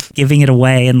 giving it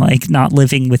away and not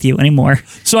living with you anymore.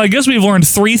 So I guess we've learned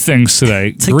three things today.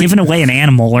 It's giving away an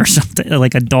animal or something,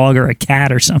 like a dog or a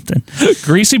cat or something.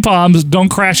 Greasy palms, don't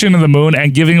crash into the moon,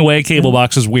 and giving away a cable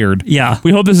box is weird. Yeah.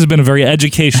 We hope this has been a very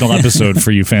educational episode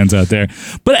for you fans out there.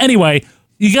 But anyway,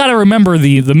 you got to remember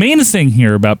the main thing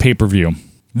here about pay-per-view.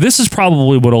 This is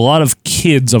probably what a lot of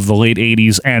kids of the late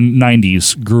 80s and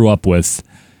 90s grew up with,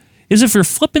 is if you're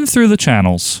flipping through the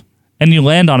channels and you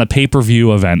land on a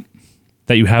pay-per-view event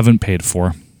that you haven't paid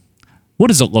for, what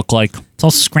does it look like? It's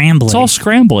all scrambling. It's all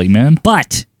scrambling, man.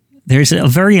 But there's a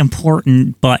very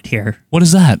important but here. What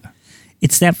is that?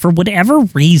 It's that for whatever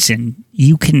reason,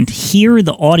 you can hear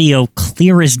the audio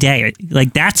clear as day.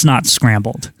 That's not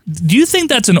scrambled. Do you think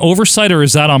that's an oversight, or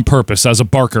is that on purpose as a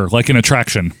barker, like an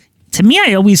attraction? To me,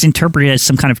 I always interpret it as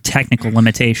some kind of technical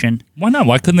limitation. Why not?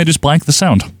 Why couldn't they just blank the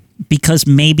sound? Because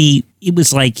maybe it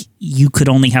was like you could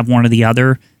only have one or the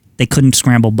other. They couldn't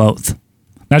scramble both.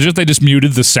 Imagine if they just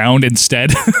muted the sound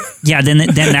instead. Yeah, then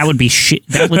that would be shit.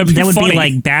 That would be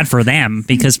like bad for them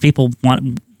because people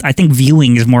want. I think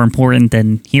viewing is more important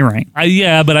than hearing.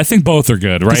 Yeah, but I think both are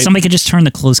good, right? Somebody could just turn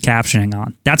the closed captioning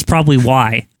on. That's probably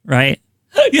why, right?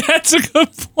 Yeah, that's a good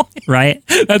point. Right?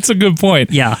 That's a good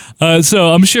point. Yeah.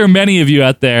 So I'm sure many of you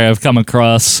out there have come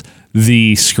across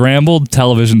the scrambled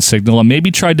television signal and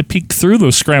maybe tried to peek through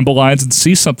those scramble lines and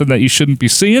see something that you shouldn't be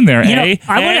seeing there,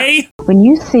 When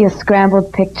you see a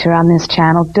scrambled picture on this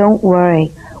channel, don't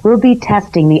worry. We'll be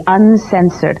testing the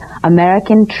uncensored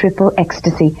American Triple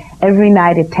Ecstasy every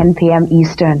night at 10 p.m.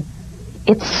 Eastern.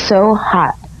 It's so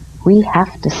hot, we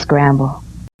have to scramble.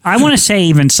 I want to say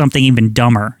even something even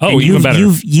dumber. Oh, and even better.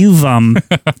 You've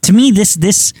to me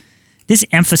this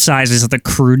emphasizes the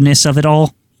crudeness of it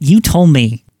all. You told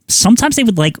me sometimes they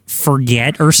would like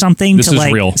forget or something This to is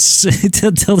like real.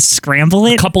 to scramble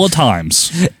it a couple of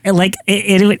times. And like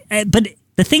but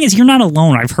the thing is, you're not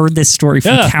alone. I've heard this story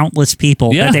from countless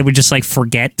people that they would just like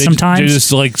forget sometimes. They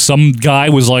just like some guy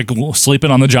was like sleeping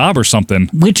on the job or something.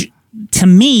 Which to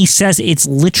me says it's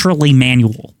literally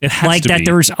manual. It has like to that be.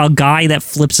 there's a guy that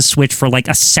flips a switch for like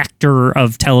a sector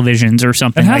of televisions or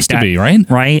something It like has that. to be, right?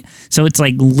 Right? So it's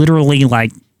like literally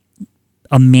like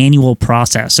a manual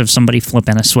process of somebody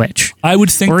flipping a switch. I would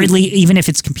think, or at least, even if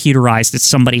it's computerized, it's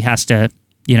somebody has to,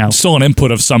 still an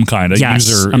input of some kind,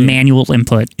 a manual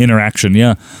input interaction.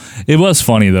 Yeah, it was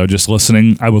funny though. Just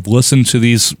listening, I would listen to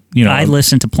these, I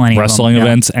listen to plenty wrestling of them,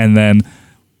 events, and then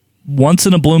once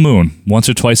in a blue moon, once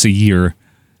or twice a year,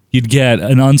 you'd get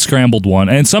an unscrambled one,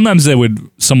 and sometimes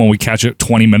someone would catch it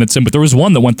 20 minutes in, but there was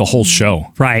one that went the whole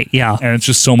show. Right, yeah. And it's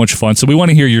just so much fun. So we want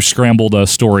to hear your scrambled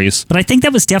stories. But I think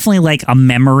that was definitely like a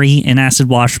memory, an acid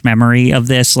wash memory of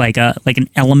this, like an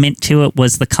element to it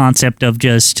was the concept of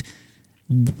just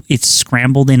it's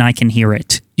scrambled and I can hear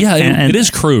it. Yeah, and it is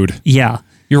crude. Yeah.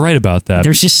 You're right about that.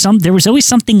 There was always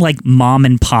something like mom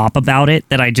and pop about it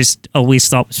that I just always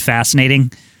thought was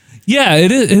fascinating. Yeah,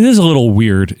 it is a little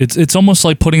weird. It's almost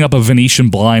like putting up a Venetian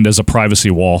blind as a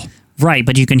privacy wall. Right,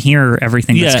 but you can hear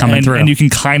everything that's coming through. And you can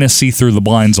kind of see through the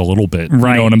blinds a little bit.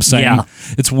 Right. You know what I'm saying? Yeah.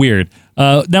 It's weird.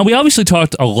 Now, we obviously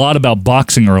talked a lot about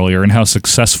boxing earlier and how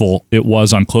successful it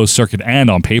was on closed circuit and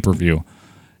on pay-per-view.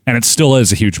 And it still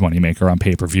is a huge moneymaker on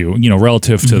pay-per-view,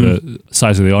 relative to the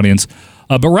size of the audience.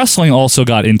 But wrestling also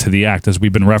got into the act, as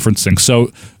we've been referencing.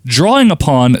 So, drawing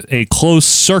upon a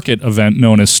closed-circuit event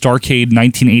known as Starrcade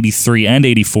 1983 and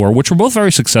 84, which were both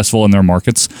very successful in their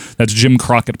markets. That's Jim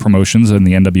Crockett Promotions and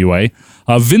the NWA.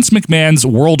 Vince McMahon's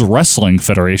World Wrestling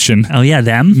Federation. Oh, yeah,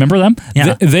 them? Remember them?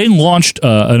 Yeah. They launched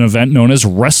an event known as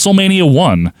WrestleMania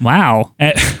 1. Wow.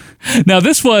 Now,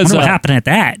 this was... what happened at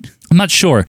that? I'm not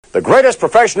sure. The greatest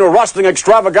professional wrestling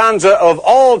extravaganza of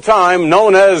all time,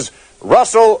 known as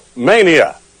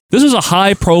WrestleMania. This was a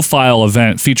high-profile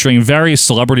event featuring various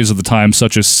celebrities of the time,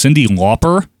 such as Cyndi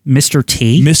Lauper, Mr.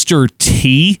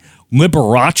 T,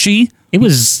 Liberace. It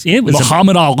was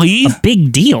Muhammad Ali, a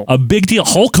big deal.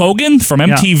 Hulk Hogan from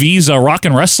MTV's Rock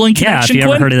and Wrestling Connection. Yeah, have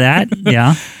you ever heard of that?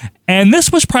 Yeah. And this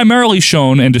was primarily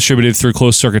shown and distributed through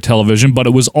closed-circuit television, but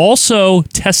it was also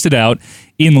tested out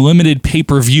in limited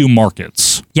pay-per-view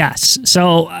markets. Yes.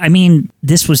 So, I mean,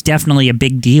 this was definitely a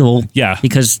big deal. Yeah.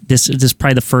 Because this is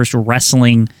probably the first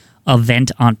wrestling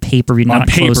event on pay-per-view, not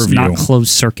closed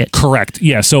circuit. Correct.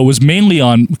 Yeah, so it was mainly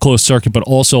on closed circuit, but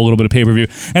also a little bit of pay-per-view.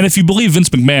 And if you believe Vince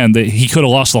McMahon, that he could have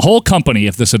lost the whole company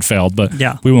if this had failed, but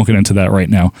we won't get into that right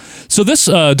now. So this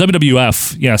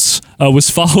WWF, was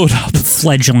followed up.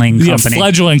 Fledgling company.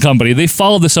 Fledgling company. They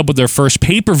followed this up with their first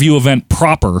pay-per-view event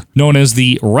proper, known as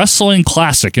the Wrestling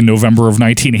Classic in November of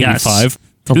 1985. Yes.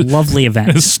 The lovely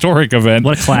event. Historic event.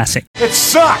 What a classic. It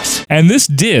sucks! And this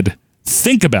did...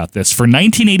 Think about this. For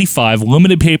 1985,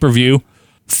 limited pay-per-view,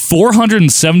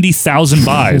 470,000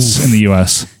 buys in the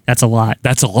U.S. That's a lot.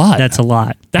 That's a lot. That's a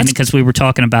lot. That's because we were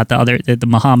talking about the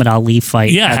Muhammad Ali fight.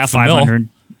 Yeah, at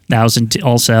 500,000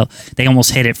 also. They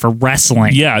almost hit it for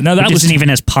wrestling. Yeah, no, that wasn't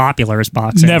even as popular as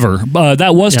boxing. Never.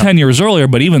 That was 10 years earlier,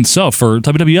 but even so, for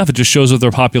WWF, it just shows what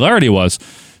their popularity was.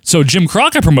 So Jim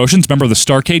Crockett Promotions, remember the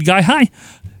Starrcade guy? Hi.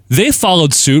 They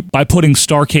followed suit by putting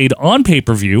Starrcade on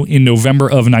pay-per-view in November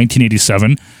of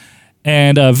 1987.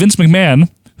 And Vince McMahon,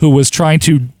 who was trying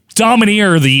to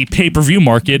domineer the pay-per-view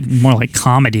market. More like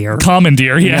commandeer.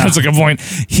 Yeah, that's a good point.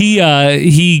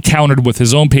 He countered with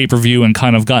his own pay-per-view and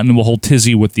kind of got into a whole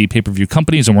tizzy with the pay-per-view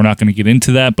companies, and we're not going to get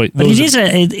into that. But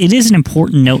it is an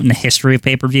important note in the history of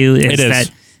pay-per-view is that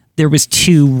there was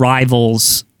two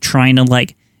rivals trying to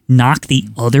knock the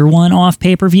other one off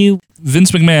pay-per-view.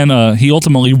 Vince McMahon, he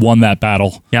ultimately won that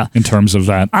battle in terms of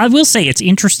that. I will say it's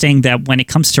interesting that when it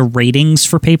comes to ratings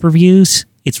for pay-per-views,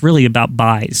 it's really about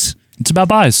buys. It's about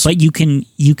buys. But you can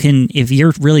if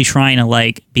you're really trying to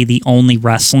like be the only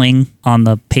wrestling on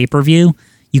the pay-per-view,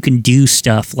 you can do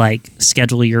stuff like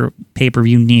schedule your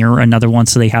pay-per-view near another one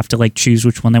so they have to like choose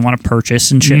which one they want to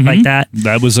purchase and shit like that.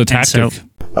 That was a tactic.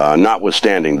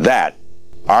 Notwithstanding that,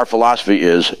 our philosophy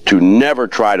is to never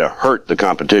try to hurt the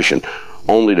competition,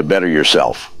 only to better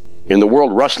yourself. In the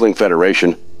World Wrestling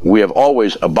Federation, we have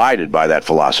always abided by that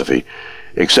philosophy,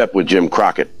 except with Jim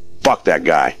Crockett. Fuck that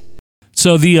guy.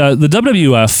 So the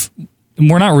WWF, and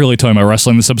we're not really talking about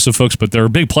wrestling this episode, folks, but they're a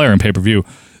big player in pay-per-view.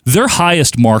 Their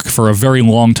highest mark for a very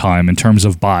long time in terms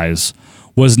of buys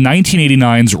was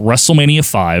 1989's WrestleMania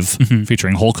 5,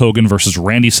 featuring Hulk Hogan versus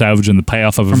Randy Savage and the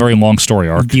payoff of a very long story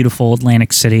arc. Beautiful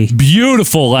Atlantic City.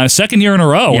 Beautiful. Second year in a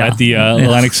row at the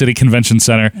Atlantic City Convention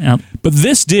Center. Yep. But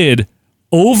this did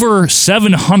over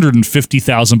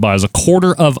 750,000 buys.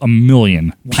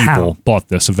 250,000 people bought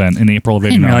this event in April of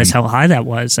 89. I didn't realize how high that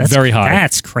was. That's very high.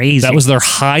 That's crazy. That was their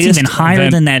highest It's even higher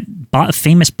event. than that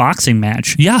famous boxing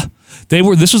match. Yeah.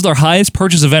 This was their highest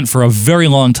purchase event for a very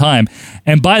long time.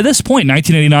 And by this point,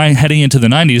 1989, heading into the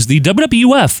 90s, the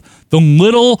WWF, the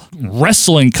little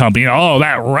wrestling company,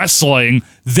 that wrestling,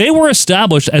 they were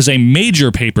established as a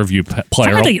major pay-per-view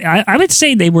player. I would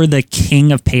say they were the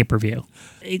king of pay-per-view.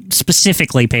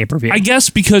 Specifically pay-per-view. I guess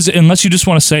because unless you just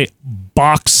want to say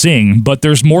boxing, but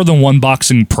there's more than one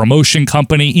boxing promotion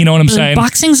company, you know what I'm saying?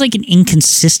 Boxing's like an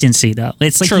inconsistency, though.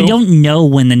 It's like True. you don't know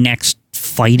when the next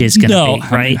fight is going to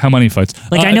be, right? How many fights?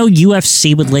 Like I know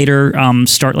UFC would later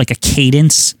start like a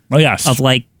cadence of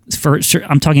like,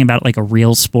 I'm talking about like a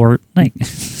real sport. Like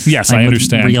yes, I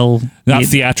understand. Not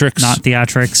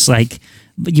theatrics. Like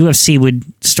but UFC would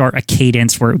start a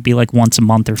cadence where it would be like once a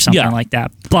month or something like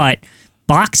that. But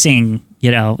boxing,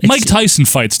 Mike Tyson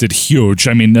fights did huge.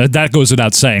 I mean, that goes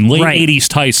without saying. Late 80s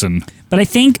Tyson. But I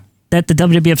think that the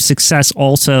WWF's success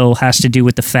also has to do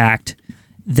with the fact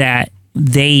that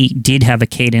they did have a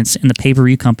cadence and the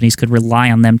pay-per-view companies could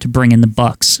rely on them to bring in the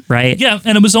bucks, right? Yeah,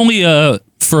 and it was only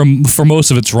for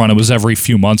most of its run, it was every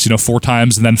few months, 4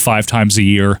 times and then 5 times a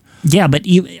year. Yeah, but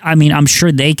I'm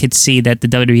sure they could see that the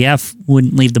WWF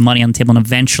wouldn't leave the money on the table and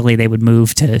eventually they would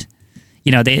move to...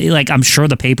 I'm sure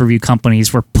the pay-per-view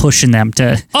companies were pushing them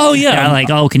to... Oh, yeah.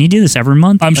 Can you do this every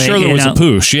month? I'm sure there was a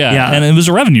push, yeah. And it was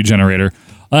a revenue generator.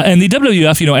 And the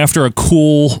WWF, after a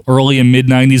cool early and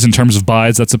mid-90s in terms of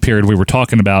buys, that's a period we were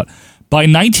talking about, by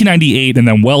 1998 and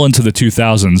then well into the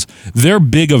 2000s, their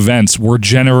big events were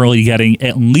generally getting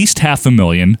at least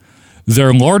 500,000.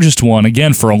 Their largest one,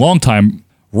 again, for a long time,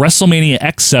 WrestleMania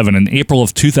X7 in April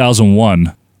of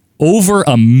 2001, over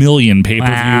 1 million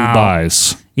pay-per-view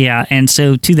buys. Yeah, and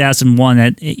so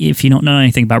 2001, if you don't know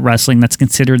anything about wrestling, that's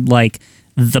considered like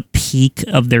the peak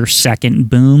of their second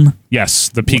boom. Yes,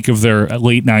 the peak of their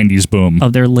late 90s boom.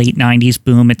 Of their late 90s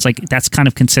boom. It's like, that's kind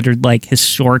of considered like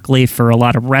historically for a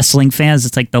lot of wrestling fans,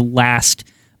 it's like the last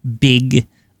big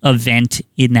event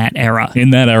in that era. In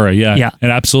that era, yeah. It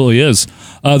absolutely is.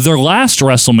 Their last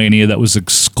WrestleMania that was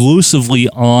exclusively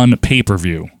on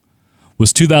pay-per-view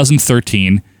was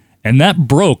 2013, and that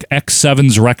broke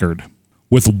X7's record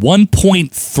with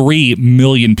 1.3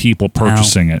 million people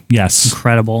purchasing it. Yes.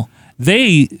 Incredible.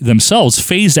 They themselves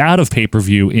phased out of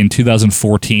pay-per-view in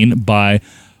 2014 by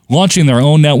launching their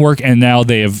own network, and now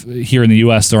they have, here in the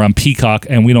U.S., they're on Peacock,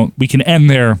 and we can end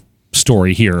their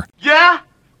story here. Yeah?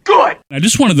 Good. I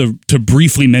just wanted to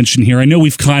briefly mention here, I know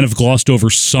we've kind of glossed over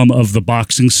some of the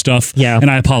boxing stuff, and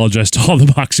I apologize to all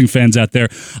the boxing fans out there.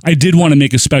 I did want to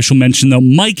make a special mention, though.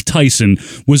 Mike Tyson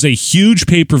was a huge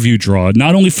pay-per-view draw,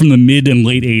 not only from the mid and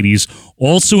late 80s,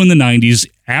 also in the 90s,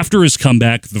 after his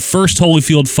comeback, the first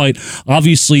Holyfield fight,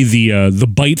 obviously the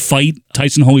bite fight,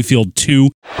 Tyson Holyfield 2.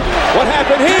 What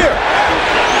happened here?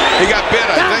 He got bit,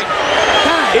 I think.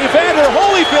 Evander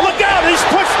Holyfield, look out! He's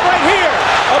pushed right here,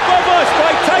 above us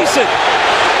by Tyson.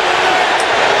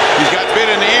 He's got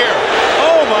bit in the ear.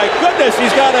 Oh my goodness,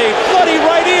 he's got a bloody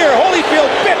right ear.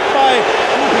 Holyfield bit by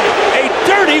a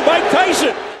dirty Mike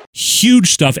Tyson.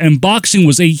 Huge stuff, and boxing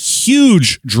was a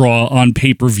huge draw on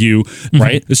pay-per-view,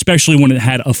 right? Especially when it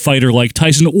had a fighter like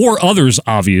Tyson or others,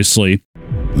 obviously.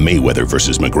 Mayweather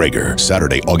versus McGregor,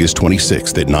 Saturday, August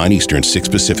 26th at 9 Eastern, 6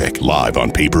 Pacific, live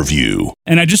on pay-per-view.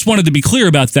 And I just wanted to be clear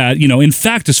about that. In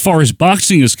fact, as far as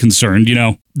boxing is concerned,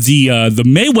 the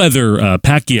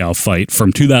Mayweather-Pacquiao fight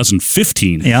from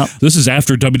 2015, this is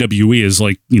after WWE is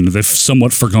they've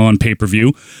somewhat forgone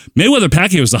pay-per-view.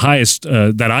 Mayweather-Pacquiao is the highest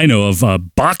that I know of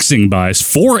boxing buys,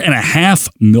 over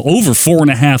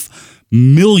 4.5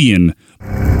 million.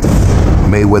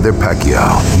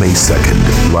 Mayweather-Pacquiao, May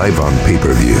 2nd, live on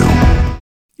pay-per-view.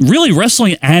 Really,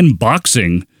 wrestling and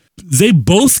boxing, they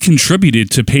both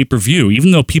contributed to pay-per-view,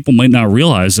 even though people might not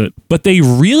realize it. But they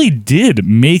really did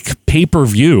make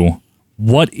pay-per-view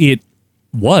what it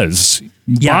was.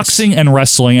 Yes. Boxing and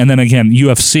wrestling, and then again,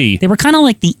 UFC. They were kind of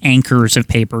like the anchors of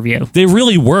pay-per-view. They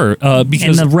really were.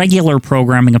 Because and the regular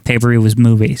programming of pay-per-view was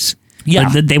movies. Yeah.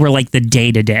 Like they were like the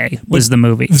day-to-day was the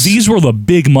movies. These were the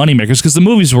big money makers because the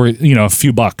movies were, a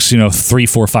few bucks, $3,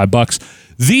 $4, $5.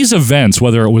 These events,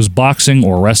 whether it was boxing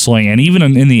or wrestling, and even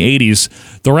in the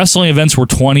 80s, the wrestling events were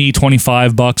 $20,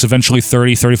 $25, eventually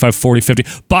 $30, $35, $40,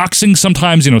 $50. Boxing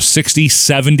sometimes, $60,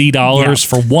 $70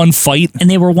 for one fight. And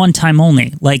they were one time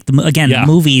only. Like, the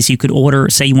movies, you could order,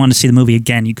 say you wanted to see the movie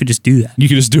again, you could just do that. You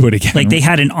could just do it again. Like, they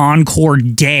had an encore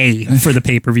day for the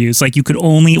pay-per-views. Like, you could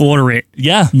only order it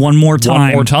one more time.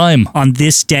 One more time. On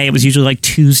this day. It was usually like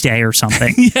Tuesday or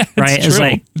something. Yeah, right? It's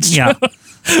like, true.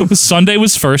 Sunday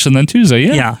was first and then Tuesday,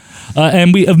 Yeah.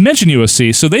 And we have mentioned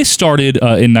UFC. So they started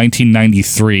in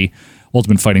 1993,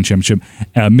 Ultimate Fighting Championship,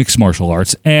 mixed martial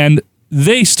arts. And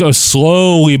they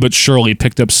slowly but surely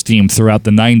picked up steam throughout the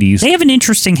 90s. They have an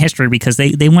interesting history because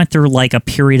they went through like a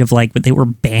period of like, but they were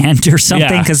banned or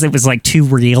something because it was like too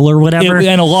real or whatever.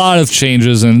 And a lot of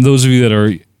changes. And those of you that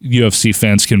are UFC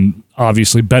fans can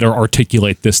obviously better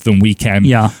articulate this than we can.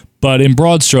 Yeah. But in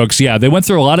broad strokes, they went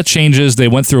through a lot of changes. They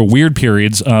went through weird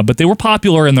periods, but they were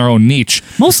popular in their own niche.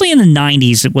 Mostly in the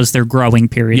 90s, it was their growing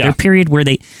period. Yeah. Their period where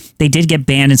they did get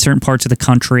banned in certain parts of the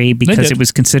country because it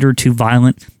was considered too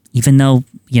violent, even though,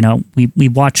 we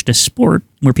watched a sport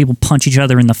where people punch each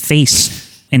other in the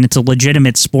face, and it's a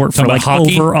legitimate sport for like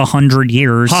hockey? over 100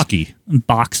 years. Hockey.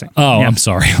 Boxing. Oh, Yeah. I'm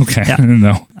sorry. Okay. Yeah.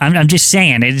 No. I'm just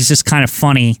saying, it's just kind of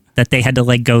funny that they had to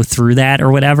like go through that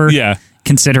or whatever. Yeah.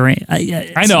 Considering,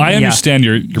 I know, I understand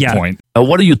your point.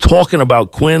 What are you talking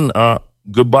about, Quinn?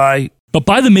 Goodbye. But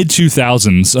by the mid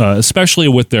 2000s, especially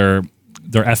with their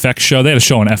FX show, they had a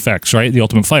show on FX, right? The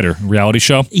Ultimate Fighter reality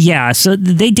show. Yeah, so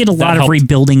they did a lot of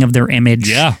rebuilding of their image.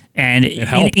 Yeah, and it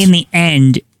helped. In the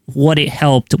end, what it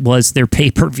helped was their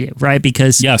pay-per-view, right?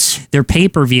 Because their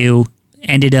pay-per-view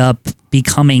ended up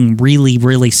becoming really,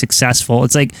 really successful.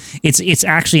 It's like it's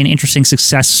actually an interesting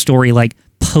success story, like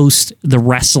post the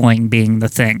wrestling being the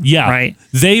thing. Yeah. Right.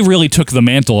 They really took the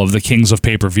mantle of the kings of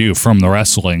pay-per-view from the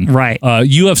wrestling. Right.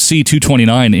 UFC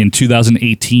 229 in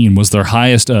 2018 was their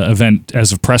highest event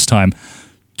as of press time.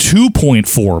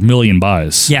 2.4 million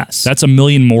buys. Yes. That's a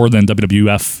million more than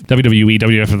WWE,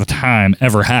 WWF at the time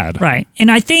ever had. Right. And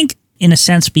I think, in a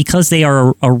sense, because they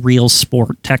are a real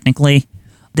sport, technically,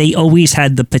 they always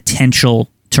had the potential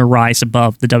to rise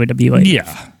above the WWE.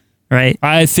 Yeah. Right.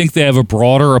 I think they have a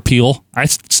broader appeal. I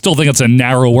still think it's a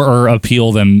narrower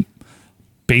appeal than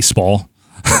baseball.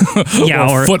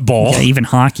 or football. Yeah, even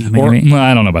hockey, maybe. Or,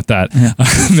 I don't know about that. Yeah.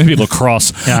 Maybe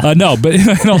lacrosse. Yeah. No, but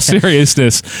in all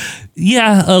seriousness,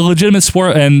 a legitimate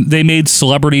sport, and they made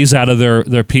celebrities out of their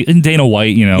and Dana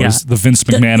White, is the Vince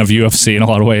McMahon of UFC in a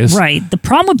lot of ways. Right. The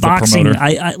problem with boxing,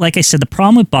 like I said, the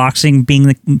problem with boxing being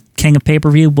the king of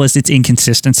pay-per-view was its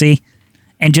inconsistency.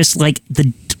 And just like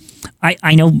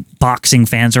I know boxing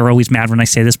fans are always mad when I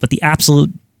say this, but the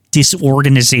absolute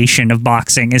disorganization of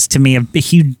boxing is to me a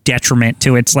huge detriment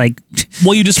to its like.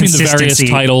 Well, you just mean the various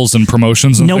titles and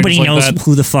promotions. And nobody things like knows that.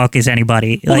 who the fuck is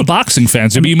anybody. Well, the boxing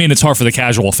fans. You mean it's hard for the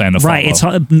casual fan to follow? Right. It's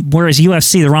hard, whereas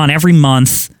UFC, they're on every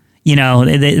month.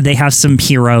 They have some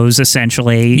heroes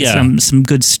essentially. Yeah. Some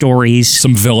good stories.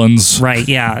 Some villains. Right.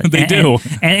 Yeah. They do.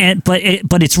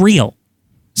 But it's real.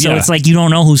 So it's like you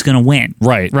don't know who's going to win.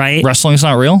 Right. Right. Wrestling's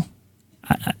not real?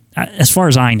 As far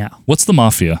as I know. What's the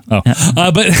Mafia? Oh.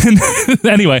 But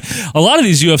anyway, a lot of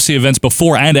these UFC events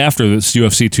before and after this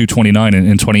UFC 229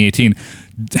 in 2018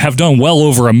 have done well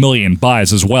over 1 million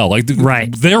buys as well. Like,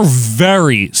 they're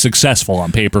very successful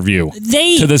on pay-per-view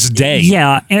to this day.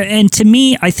 Yeah. And to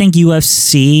me, I think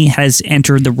UFC has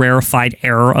entered the rarefied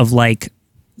era of like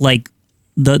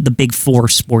the big four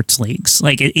sports leagues.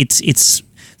 Like it's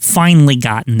finally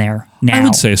gotten there now. I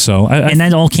would say so. And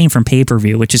that all came from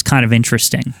pay-per-view, which is kind of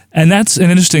interesting. And that's an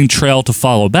interesting trail to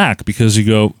follow back because you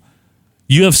go,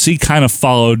 UFC kind of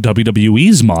followed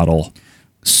WWE's model.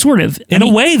 Sort of. In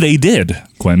a way, they did,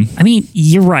 Quinn. I mean,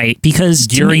 you're right, because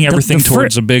gearing everything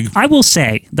towards a big. I will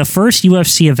say the first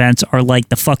UFC events are like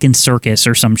the fucking circus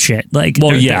or some shit. Like,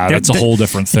 that's a whole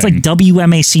different thing. It's like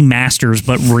WMAC Masters,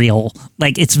 but real.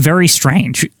 Like, it's very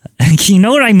strange. You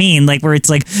know what I mean? Like where it's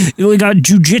like we got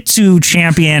jujitsu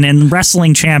champion and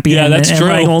wrestling champion. Yeah, that's and true.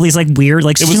 Like all these like weird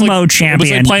like sumo champion.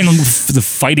 It was like playing the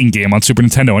fighting game on Super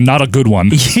Nintendo, and not a good one.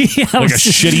 Yeah, like a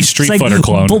shitty Street Fighter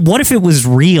clone. But what if it was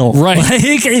real? Right.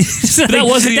 That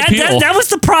wasn't the appeal. That was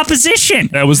the proposition.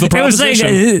 That was the proposition.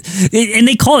 It was like, and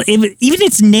they call it even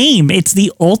its name. It's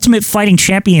the Ultimate Fighting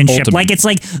Championship. Ultimate. Like it's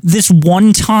like this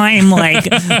one time like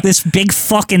this big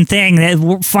fucking thing that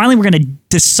we're going to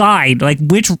decide like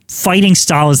which fighting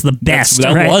style is the best.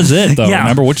 That right? was it, though. Yeah.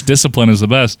 Remember which discipline is the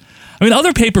best. I mean, other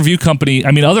other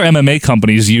MMA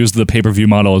companies use the pay-per-view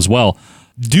model as well.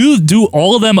 Do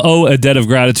all of them owe a debt of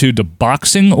gratitude to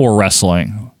boxing or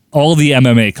wrestling? All of the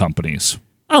MMA companies.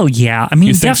 Oh yeah, I mean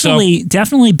You think so?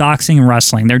 definitely boxing and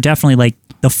wrestling. They're definitely like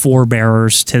the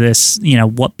forebearers to this. You know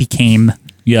what became.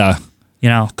 Yeah. You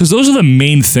know, because those are the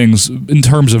main things in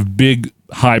terms of big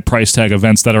high price tag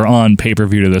events that are on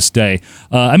pay-per-view to this day.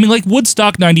 I mean, like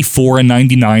Woodstock 94 and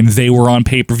 99, they were on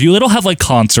pay-per-view. It'll have like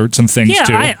concerts and things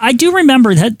too. Yeah, I do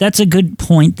remember that. That's a good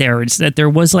point there. It's that there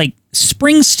was like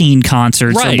Springsteen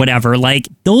concerts or Right. whatever. Like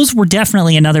those were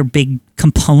definitely another big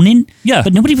component. Yeah.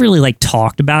 But nobody really like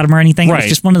talked about them or anything. It Right. was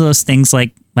just one of those things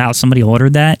like, wow, somebody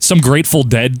ordered that. Some Grateful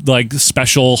Dead like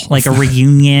special, like a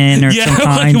reunion or Yeah, some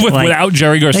like kind. without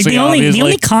Jerry Garcia, the obviously.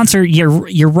 only concert,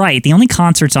 you're right. The only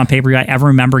concerts on pay-per-view I ever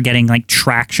remember getting like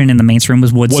traction in the mainstream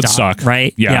was Woodstock.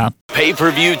 Right? Yeah.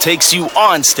 Pay-per-view takes you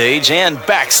on stage and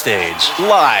backstage.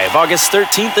 Live August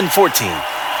 13th and 14th.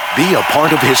 Be a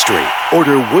part of history.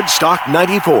 Order Woodstock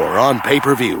 94 on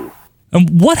pay-per-view.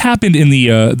 And what happened in the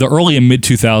early and mid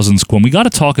 2000s, Quinn? We got to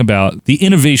talk about the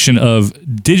innovation of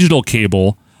digital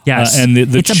cable, Yes. and the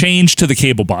It's a- change to the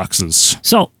cable boxes.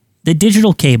 So the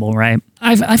digital cable, right?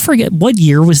 I forget what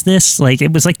year was this. Like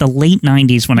it was like the late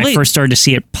 90s when I first started to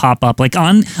see it pop up. Like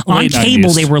on Late cable,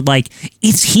 90s. they were like,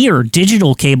 "It's here,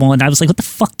 digital cable," and I was like, "What the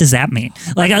fuck does that mean?"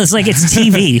 Like I was like, "It's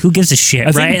TV. Who gives a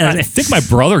shit?" Right? I think my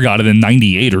brother got it in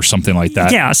 98 or something like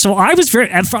that. Yeah, so I was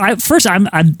at first I'm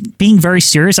being very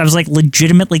serious. I was like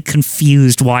legitimately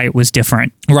confused why it was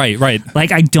different. Right.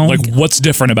 Like I don't Like, what's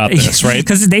different about this, right?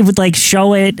 Because they would like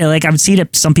show it. Like I would see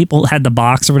that some people had the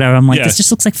box or whatever. I'm like, Yeah. this just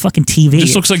looks like fucking TV.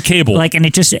 Just looks like cable. Like, and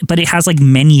but it has like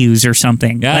menus or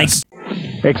something. Yes.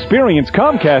 Experience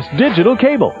Comcast Digital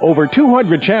Cable. Over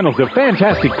 200 channels of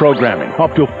fantastic programming.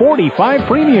 Up to 45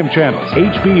 premium channels.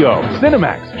 HBO,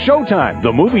 Cinemax, Showtime,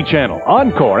 the Movie Channel,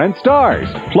 Encore, and Stars.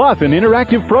 Plus an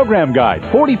interactive program guide.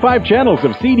 45 channels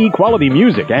of CD quality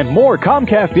music and more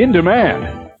Comcast in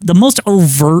demand. The most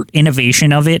overt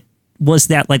innovation of it was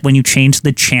that like when you changed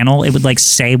the channel, it would like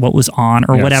say what was on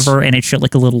or Yes. whatever, and it showed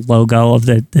like a little logo of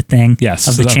the thing. Yes,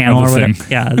 of the of the channel or thing. whatever.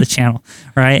 Yeah, the channel.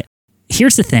 Right.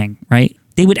 Here's the thing, right?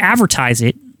 They would advertise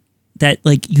it that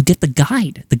like you get the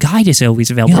guide. The guide is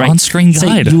always available, Yeah, right? on-screen So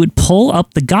guide. you would pull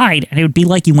up the guide and it would be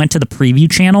like you went to the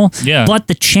preview channel. Yeah. But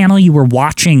the channel you were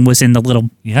watching was in the little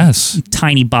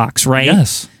tiny box, right?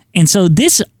 Yes. And so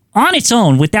this on its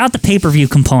own, without the pay-per-view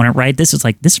component, right? This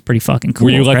is pretty fucking cool.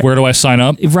 Were you like, right? where do I sign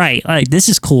up? Right. Like, this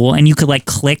is cool. And you could like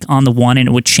click on the one and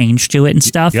it would change to it and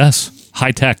stuff. Yes.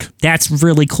 High tech. That's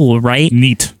really cool, right?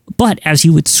 Neat. But as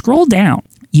you would scroll down,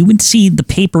 you would see the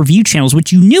pay-per-view channels,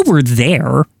 which you knew were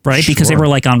there, right? Because they Sure. were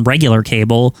like on regular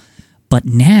cable. But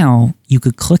now you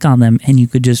could click on them and you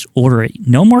could just order it.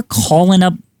 No more calling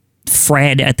up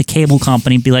Fred at the cable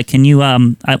company and be like, can you,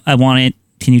 I want it.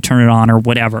 Can you turn it on or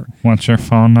whatever? What's your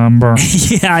phone number?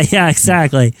 yeah,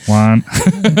 exactly. One.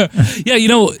 Yeah, you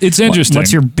know, it's interesting.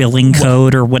 What's your billing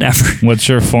code or whatever? What's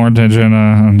your 4-digit?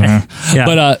 Yeah.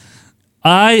 But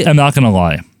I am not going to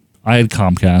lie. I had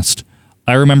Comcast.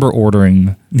 I remember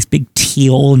ordering these big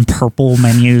teal and purple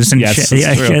menus and Yes, shit.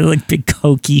 that's Yeah, true. like big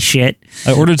cokey shit.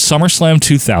 I ordered SummerSlam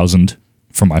 2000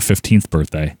 for my 15th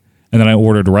birthday. And then I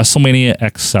ordered WrestleMania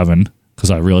X7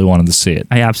 because I really wanted to see it.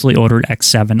 I absolutely ordered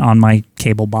X7 on my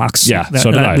cable box. Yeah,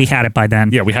 so did I. We had it by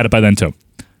then. Yeah, we had it by then too.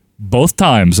 Both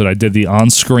times that I did the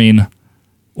on-screen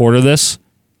order this,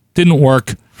 didn't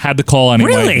work. Had to call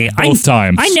anyway. Really? Both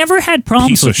times. I never had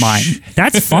problems Piece of with mine.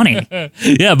 That's funny.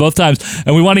 Yeah, both times.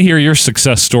 And we want to hear your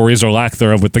success stories or lack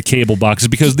thereof with the cable boxes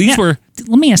because these were...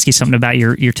 Let me ask you something about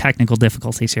your technical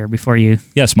difficulties here before you...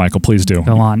 Yes, Michael, please do.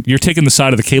 Go on. You're taking the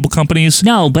side of the cable companies?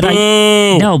 No, but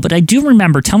I do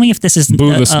remember. Tell me if this is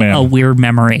Boo this man. a weird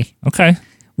memory. Okay.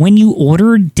 When you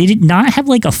ordered, did it not have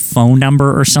like a phone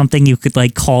number or something you could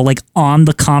like call like on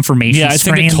the confirmation Yeah, I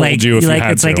think screen? it told like, you if you like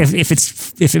had it's like to. if it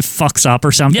fucks up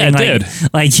or something. Yeah, it like,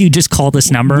 did. Like you just call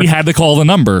this number. We had to call the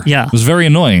number. Yeah. It was very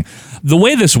annoying. The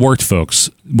way this worked,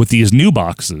 folks, with these new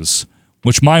boxes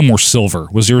which mine were silver.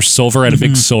 Was yours silver? I had a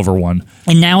big silver one.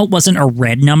 And now it wasn't a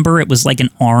red number; it was like an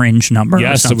orange number.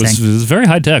 Yes, or something. it was very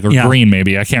high tech, or green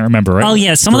maybe. I can't remember. Right? Oh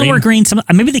yeah, some of them were green. Some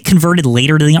maybe they converted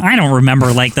later to the. I don't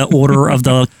remember like the order of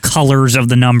the colors of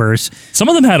the numbers. Some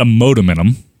of them had a modem in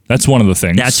them. That's one of the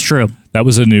things. That's true. That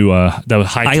was a new. That was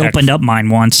high tech. I opened up mine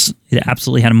once. It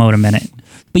absolutely had a modem in it,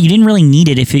 but you didn't really need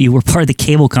it if you were part of the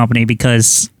cable company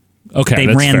because they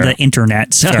ran the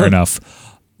internet. So. Fair enough.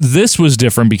 This was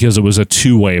different because it was a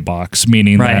two-way box,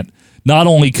 meaning that not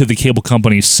only could the cable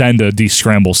company send a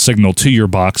descramble signal to your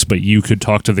box, but you could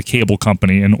talk to the cable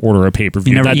company and order a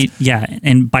pay-per-view.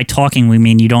 And by talking, we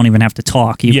mean you don't even have to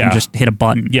talk. You can just hit a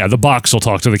button. Yeah, the box will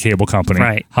talk to the cable company.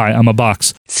 Right. Hi, I'm a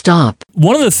box. Stop.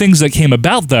 One of the things that came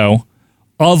about, though,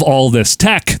 of all this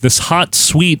tech, this hot,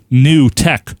 sweet, new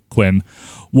tech, Quinn,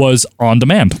 was on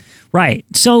demand. Right.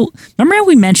 So remember how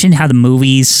we mentioned how the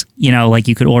movies, like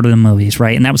you could order the movies,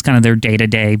 right? And that was kind of their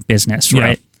day-to-day business,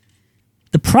 right? Yeah.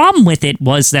 The problem with it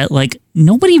was that like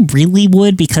nobody really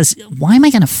would, because why am I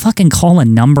going to fucking call a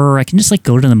number? I can just like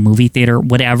go to the movie theater,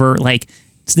 whatever. Like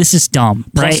this is dumb,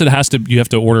 right? Plus you have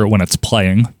to order it when it's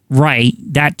playing. Right.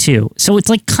 That too. So it's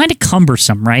like kind of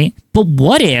cumbersome, right? But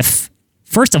what if,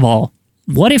 first of all,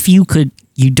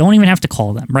 you don't even have to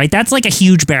call them, right? That's like a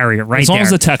huge barrier, right? As long as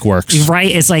the tech works.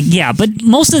 Right? It's like, yeah, but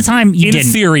most of the time you didn't.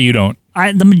 In theory, you don't.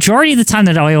 The majority of the time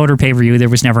that I ordered pay-per-view, there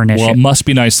was never an issue. Well, it must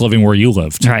be nice living where you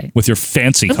lived. Right. With your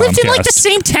fancy Comcast. I lived in like the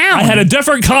same town. I had a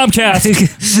different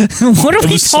Comcast. What are we talking about?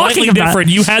 It was slightly different.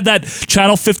 You had that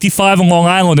Channel 55 on Long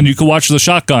Island and you could watch The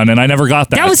Shotgun, and I never got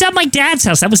that. That was at my dad's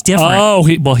house. That was different. Oh,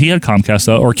 he had Comcast,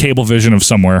 though, or Cablevision of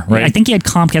somewhere, right? I think he had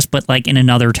Comcast, but like in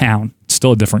another town.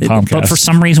 Still a different Comcast. But for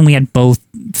some reason, we had both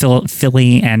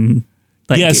Philly and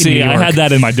I had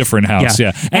that in my different house.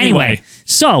 Yeah. Anyway,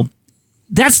 so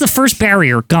that's the first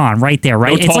barrier gone right there,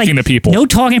 right? No talking to people. No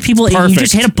talking to people. Perfect. You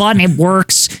just hit a button, it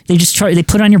works. They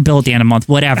put it on your bill at the end of the month,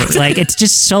 whatever. Like it's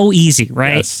just so easy,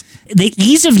 right? Yes. The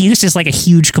ease of use is like a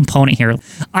huge component here.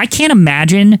 I can't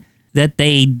imagine that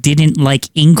they didn't like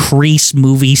increase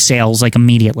movie sales like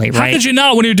immediately, right? How could you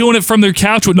not when you're doing it from their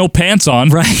couch with no pants on?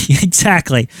 Right,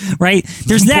 exactly. Right.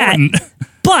 There's that.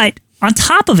 But on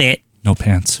top of it, no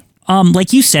pants.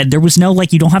 Like you said, there was no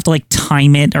like you don't have to like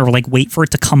time it or like wait for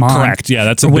it to come on. Correct. Yeah,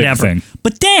 that's a big thing.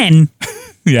 But then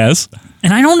yes.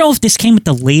 And I don't know if this came with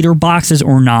the later boxes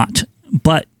or not,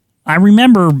 but I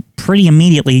remember pretty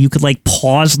immediately you could like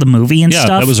pause the movie and stuff.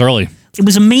 Yeah, that was early. It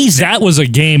was amazing. That was a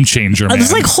game changer, man. I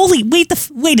was like, holy, wait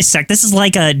a sec. This is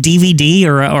like a DVD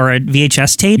or a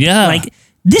VHS tape? Yeah. Like,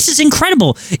 this is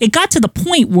incredible. It got to the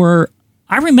point where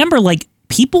I remember, like,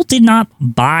 people did not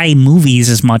buy movies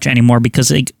as much anymore because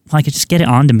like, I could just get it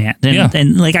on demand.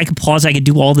 And like, I could pause, I could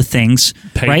do all the things,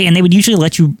 right? And they would usually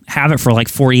let you have it for like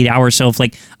 48 hours. So if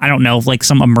like, I don't know, if like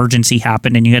some emergency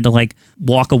happened and you had to like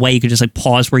walk away, you could just like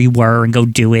pause where you were and go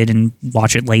do it and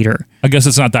watch it later. I guess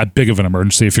it's not that big of an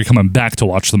emergency if you're coming back to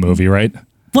watch the movie, right?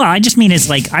 Well, I just mean it's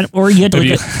like, or you had to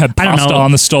like, I don't know,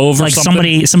 on the stove or like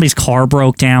something? somebody's car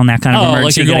broke down, that kind of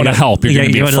emergency. Like you're going to help. You're going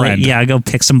to be a friend. Go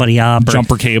pick somebody up.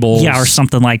 Jumper cables. Yeah, or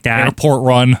something like that. Airport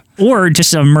run. Or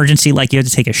just an emergency like you had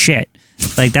to take a shit.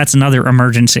 Like that's another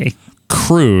emergency.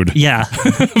 Crude. Yeah.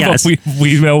 Yes. But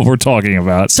we know what we're talking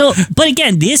about. So, but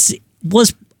again, this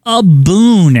was a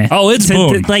boon. Oh, it's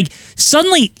boon. Like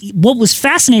suddenly, what was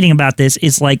fascinating about this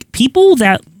is like people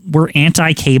that were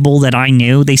anti-cable that I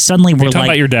knew, they suddenly were like... talking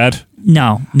about your dad?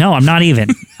 No, I'm not even.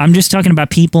 I'm just talking about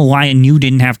people who I knew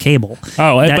didn't have cable.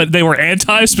 Oh, but they were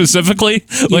anti specifically?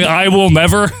 Like, I will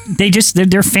never? They just,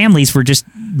 their families were just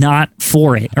not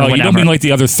for it or whatever. You don't mean like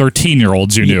the other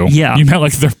 13-year-olds you knew? Yeah. You meant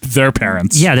like their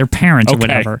parents? Yeah, their parents or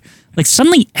whatever. Like,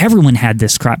 suddenly everyone had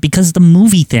this crap because the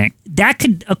movie thing, that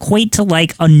could equate to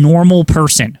like a normal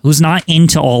person who's not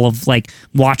into all of like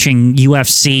watching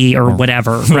UFC or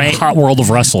whatever, right? Hot world of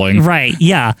wrestling. Right,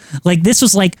 yeah. Like, this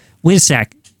was like, wait a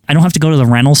sec. I don't have to go to the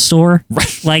rental store.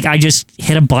 Right. Like, I just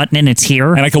hit a button and it's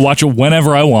here. And I can watch it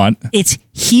whenever I want. It's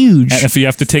huge. And if you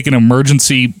have to take an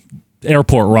emergency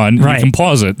airport run, you can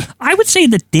pause it. I would say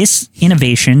that this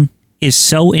innovation is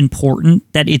so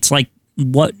important that it's like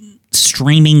what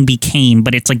streaming became,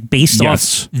 but it's like based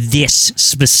off this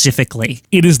specifically.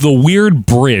 It is the weird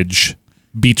bridge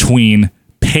between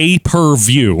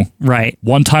pay-per-view, right?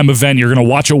 One-time event, you're going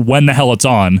to watch it when the hell it's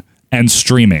on, and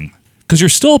streaming. Because you're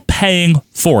still paying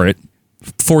for it,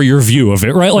 for your view of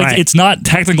it, right? Like, it's not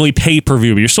technically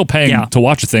pay-per-view, but you're still paying to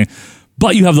watch a thing.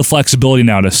 But you have the flexibility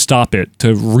now to stop it,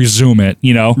 to resume it,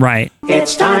 you know? Right.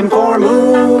 It's time for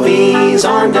movies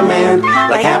on demand,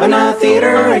 like having a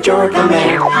theater at your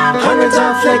command. Hundreds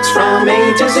of flicks from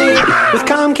A to Z. With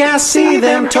Comcast, see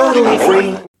them totally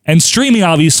free. And streaming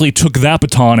obviously took that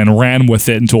baton and ran with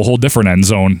it into a whole different end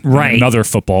zone. Right. Another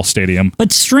football stadium.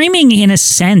 But streaming, in a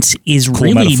sense, is Cool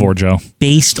really metaphor, Joe.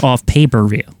 based off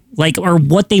pay-per-view. Like, or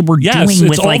what they were doing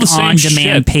with like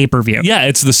on-demand pay-per-view. Yeah,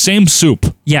 it's the same soup.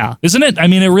 Yeah. Isn't it? I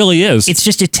mean, it really is. It's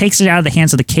just, it takes it out of the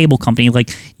hands of the cable company.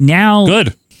 Like, now...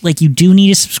 Good. Like, you do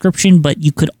need a subscription, but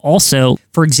you could also,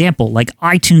 for example, like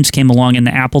iTunes came along in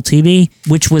the Apple TV,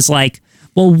 which was like,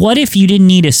 well, what if you didn't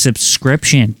need a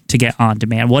subscription to get on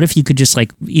demand? What if you could just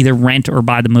like either rent or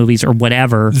buy the movies or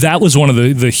whatever? That was one of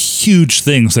the huge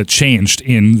things that changed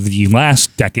in the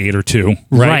last decade or two,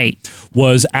 right?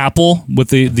 Was Apple with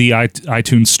the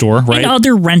iTunes store, right? And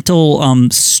other rental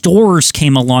stores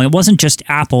came along. It wasn't just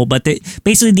Apple, but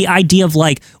basically the idea of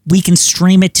like, we can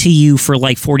stream it to you for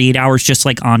like 48 hours just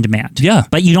like on demand. Yeah.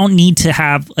 But you don't need to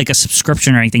have like a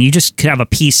subscription or anything. You just could have a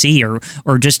PC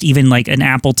or just even like an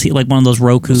Apple like one of those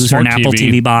Roku's or an Apple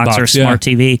TV box or Smart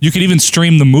TV. You could even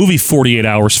stream the movie 48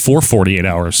 hours for 48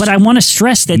 hours. But I want to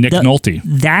stress that Nick Nolte.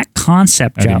 That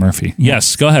concept, Eddie Joe, Murphy.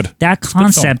 Yes, go ahead. That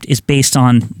concept is based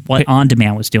on what on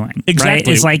demand was doing. Exactly. Right?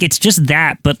 It's like, it's just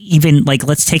that, but even like,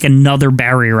 let's take another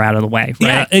barrier out of the way. Right?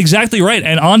 Yeah, exactly right.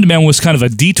 And on demand was kind of a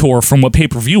detour from what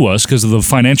pay-per-view was because of the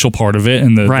financial part of it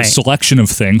and the selection of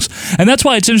things. And that's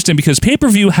why it's interesting because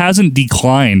pay-per-view hasn't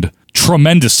declined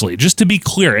tremendously. Just to be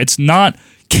clear, it's not...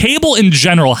 Cable in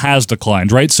general has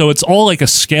declined, right? So it's all like a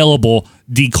scalable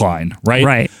decline, right?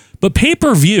 Right. But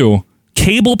pay-per-view,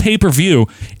 cable pay-per-view,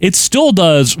 it still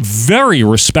does very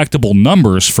respectable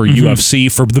numbers for UFC,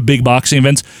 for the big boxing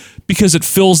events, because it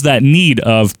fills that need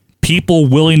of people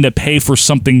willing to pay for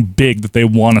something big that they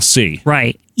want to see.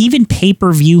 Right. Even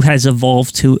pay-per-view has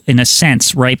evolved to, in a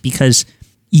sense, right? Because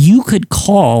you could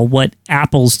call what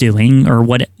Apple's doing or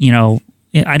what, you know,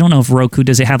 I don't know if Roku,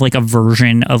 does it have like a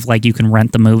version of like you can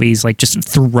rent the movies like just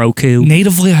through Roku?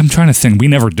 Natively, I'm trying to think. We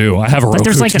never do. I have a Roku but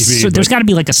there's like TV, there's got to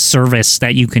be like a service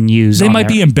that you can use. They might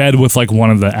be in bed with like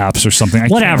one of the apps or something. I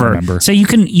can't remember. So you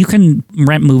can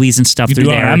rent movies and stuff through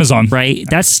do it there. on Amazon. Right?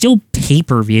 That's still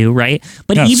pay-per-view, right?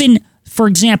 But Yes. even, for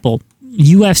example,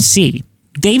 UFC,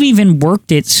 they've even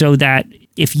worked it so that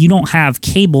if you don't have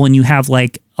cable and you have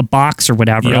like a box or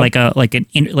whatever, Yep.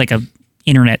 like a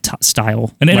internet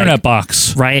style, An internet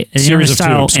box. right? An Series of internet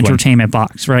style tubes, Gwen. entertainment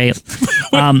box, right?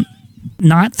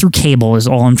 Not through cable is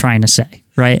all I'm trying to say,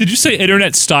 right? Did you say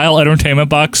internet style entertainment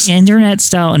box? Internet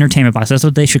style entertainment box. That's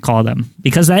what they should call them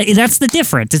because that's the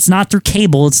difference. It's not through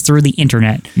cable; it's through the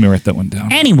internet. Let me write that one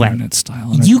down. Anyway, internet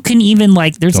style. You can even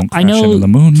like there's Don't I crash know into the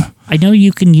moon. I know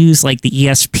you can use like the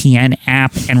ESPN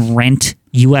app and rent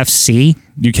UFC.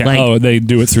 You can. Like, they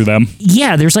do it through them.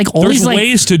 Yeah, there's like all There's these like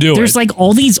ways to do There's it. like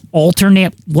all these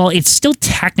alternate. Well, it's still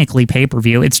technically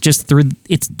pay-per-view. It's just through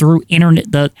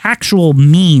internet. The actual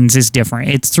means is different.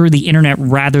 It's through the internet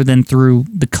rather than through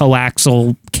the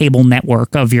coaxial cable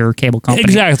network of your cable company.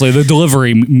 Exactly. The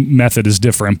delivery method is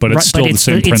different, but it's still the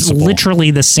same principle. It's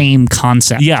literally the same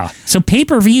concept. Yeah. So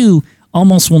pay-per-view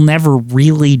almost will never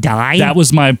really die. That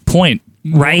was my point.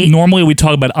 Right? Normally we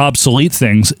talk about obsolete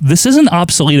things. This isn't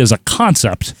obsolete as a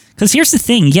concept. Because here's the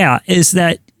thing, is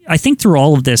that I think through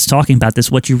all of this, talking about this,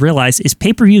 what you realize is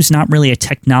pay-per-view is not really a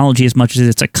technology as much as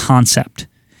it's a concept.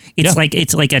 It's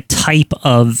like a type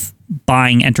of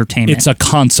buying entertainment. It's a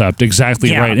concept,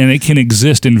 exactly right. And it can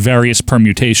exist in various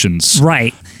permutations.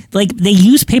 Right. Like they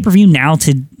use pay-per-view now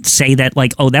to say that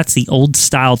like, oh, that's the old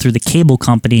style through the cable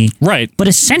company. Right. But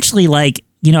essentially like,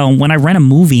 you know, when I rent a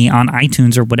movie on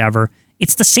iTunes or whatever,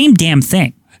 it's the same damn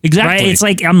thing. Exactly. Right? It's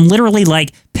like I'm literally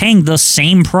like paying the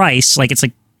same price. Like it's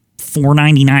like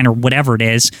 $4.99 or whatever it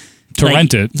is. To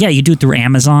rent it. Yeah, you do it through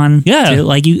Amazon. Yeah.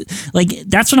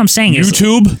 That's what I'm saying.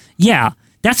 YouTube? Yeah.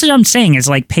 That's what I'm saying is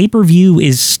like pay-per-view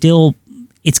is still,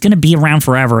 it's going to be around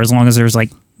forever as long as there's like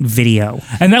video.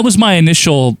 And that was my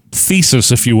initial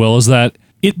thesis, if you will, is that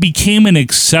it became an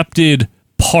accepted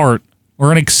part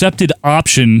or an accepted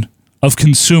option of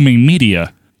consuming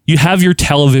media. You have your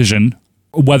television,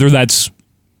 whether that's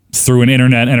through an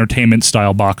internet entertainment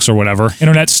style box or whatever.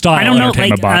 Internet style I don't know,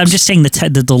 entertainment box. I'm just saying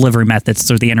the delivery methods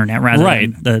through the internet rather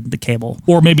than the cable.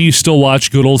 Or maybe you still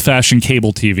watch good old-fashioned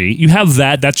cable TV. You have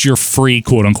that's your free,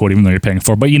 quote-unquote, even though you're paying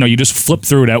for it. But, you just flip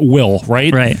through it at will,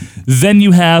 right? Right. Then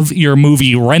you have your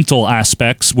movie rental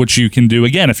aspects, which you can do,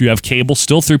 again, if you have cable,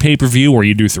 still through pay-per-view, or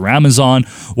you do through Amazon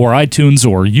or iTunes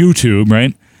or YouTube,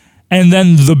 right? And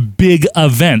then the big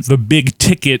event, the big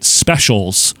ticket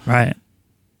specials. Right.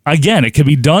 Again, it can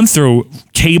be done through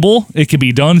cable, it can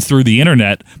be done through the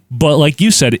internet, but like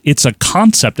you said, it's a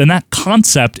concept, and that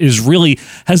concept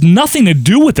has nothing to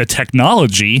do with the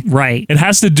technology. Right. It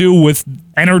has to do with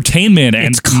entertainment and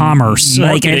it's commerce.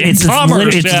 Like it's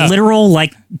commerce. It's literal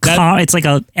like it's like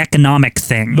a economic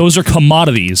thing. Those are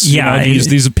commodities. Yeah, you know,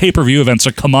 these pay-per-view events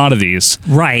are commodities.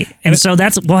 Right. And so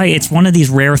that's why it's one of these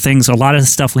rare things. A lot of the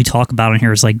stuff we talk about in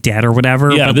here is like dead or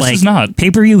whatever. Yeah, but this like, is not.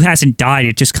 Pay-per-view hasn't died.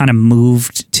 It just kind of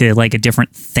moved to like a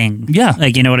different thing. Yeah.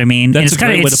 Like, you know what I mean? That's and a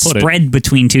great way to put it. spread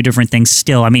between two different things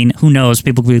still. I mean, who knows?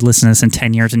 People could be listening to this in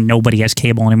 10 years and nobody has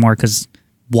cable anymore because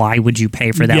why would you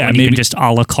pay for that when you can just a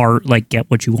la carte like get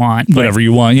what you want? Whatever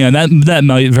you want. Yeah, that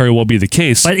might very well be the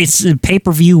case. But it's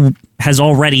pay-per-view has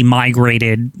already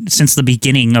migrated since the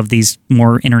beginning of these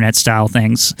more internet style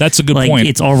things. That's a good point.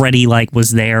 It's already like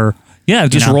was there. Yeah, it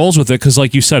just rolls with it because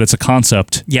like you said, it's a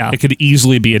concept. Yeah. It could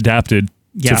easily be adapted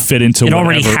to fit into it whatever.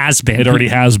 already has been. It already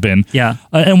has been. Yeah.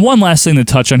 And one last thing to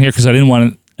touch on here because I didn't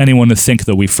want anyone to think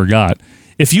that we forgot.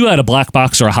 If you had a black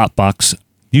box or a hot box,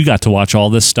 you got to watch all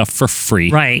this stuff for free.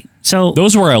 Right. So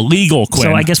those were illegal, Quinn.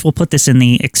 So I guess we'll put this in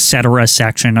the etc.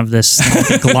 section of this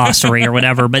glossary or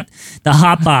whatever. But the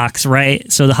hot box, right?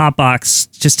 So the hot box,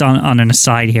 just on an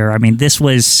aside here, I mean, this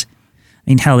was,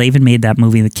 I mean, hell, they even made that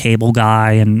movie, The Cable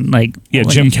Guy, and like... Yeah,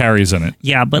 Jim Carrey's in it.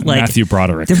 Yeah, but like... Matthew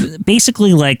Broderick.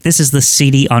 Basically, like, this is the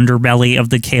seedy underbelly of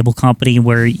the cable company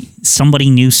where somebody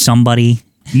knew somebody...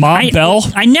 Bell?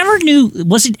 I never knew.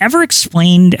 Was it ever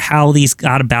explained how these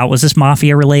got about? Was this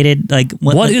mafia related? Like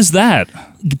what is that?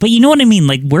 But you know what I mean.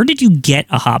 Like, where did you get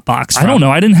a hot box from? I don't know.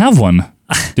 I didn't have one.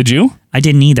 Did you? I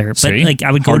didn't either. But See? like,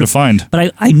 I would go hard to find.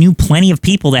 But I knew plenty of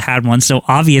people that had one, so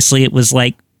obviously it was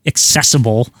like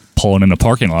accessible. Pulling in the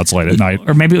parking lots late at night,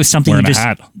 or maybe it was something wearing you just. A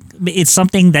hat. It's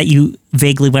something that you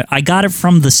vaguely went. I got it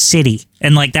from the city,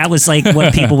 and like that was like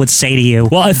what people would say to you.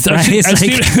 Well, I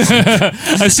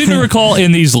seem to recall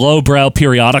in these lowbrow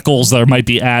periodicals there might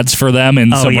be ads for them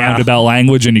in some roundabout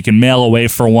language, and you can mail away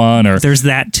for one. Or there's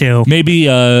that too. Maybe.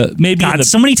 God,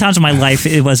 so many times in my life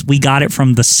it was we got it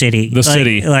from the city. The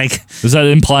city. Like, is that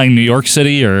implying New York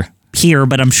City or? Here,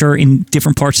 but I'm sure in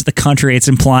different parts of the country it's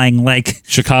implying like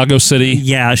Chicago City.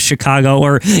 Yeah, Chicago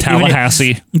or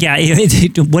Tallahassee.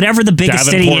 Whatever the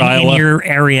biggest Davenport, city in your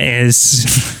area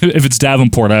is. If it's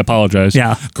Davenport, I apologize.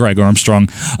 Yeah. Greg Armstrong.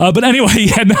 But anyway,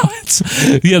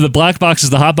 the black boxes,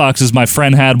 the hot boxes, my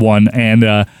friend had one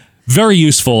and very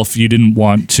useful if you didn't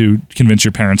want to convince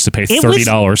your parents to pay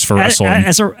 $30 for wrestling.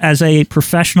 As a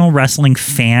professional wrestling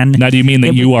fan. Now, do you mean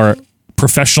that you are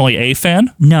professionally a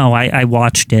fan? No, I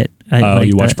watched it.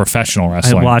 You watch professional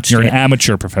wrestling. I watched You're it. an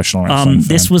amateur professional wrestling fan.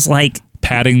 This was like...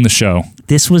 padding the show.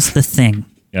 This was the thing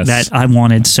that I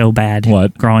wanted so bad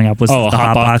growing up was the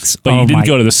hot box. But you didn't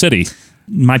go to the city.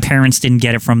 My parents didn't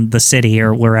get it from the city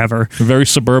or wherever. A very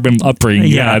suburban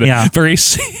upbringing. Yeah. Very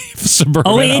safe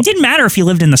suburban. Oh, it didn't matter if you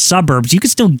lived in the suburbs. You could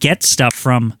still get stuff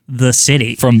from the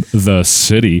city. From the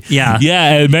city. Yeah.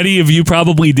 Yeah, and many of you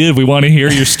probably did. We want to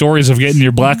hear your stories of getting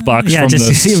your black box from the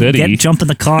city. Jump in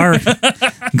the car,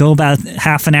 go about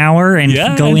half an hour, and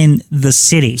go in the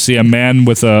city. See a man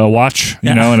with a watch,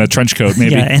 and a trench coat,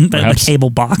 maybe. Yeah, and a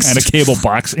cable box. And a cable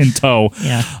box in tow.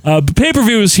 Yeah. But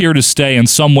pay-per-view is here to stay in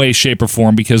some way, shape, or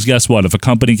form because guess what? If a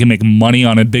company can make money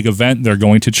on a big event, they're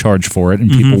going to charge for it, and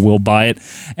people will buy it.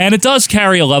 And it does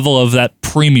carry a level of that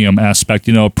premium aspect,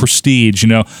 prestige,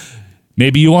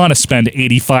 Maybe you want to spend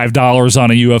 $85 on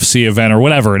a UFC event or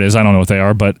whatever it is. I don't know what they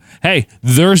are, but hey,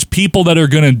 there's people that are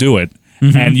going to do it.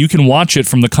 And you can watch it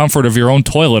from the comfort of your own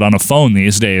toilet on a phone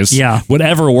these days. Yeah.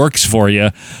 Whatever works for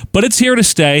you. But it's here to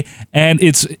stay, and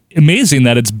it's amazing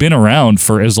that it's been around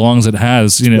for as long as it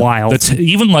has. Wild. That's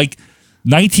even like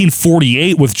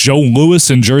 1948 with Joe Louis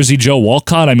and Jersey Joe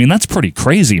Walcott. I mean, that's pretty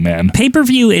crazy, man.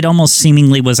 Pay-per-view, it almost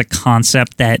seemingly was a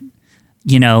concept that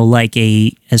like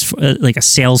a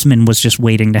salesman was just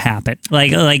waiting to happen.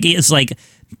 Like it's like,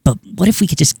 but what if we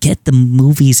could just get the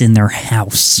movies in their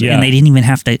house and they didn't even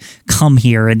have to come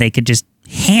here and they could just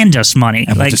hand us money.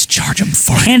 And we'll just charge them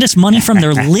for it. Hand us money from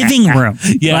their living room.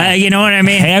 Yeah. You know what I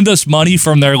mean? Hand us money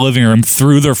from their living room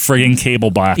through their friggin'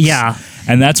 cable box. Yeah.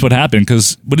 And that's what happened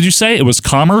because, what did you say? It was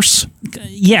commerce?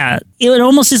 Yeah. It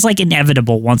almost is like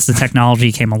inevitable once the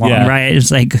technology came along, right?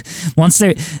 It's like, once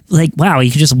they're like, wow,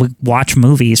 you can just watch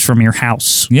movies from your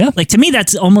house. Yeah. Like, to me,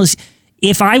 that's almost,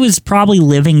 if I was probably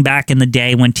living back in the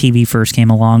day when TV first came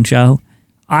along, Joe,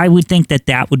 I would think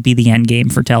that would be the end game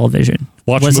for television.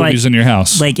 Watch movies in your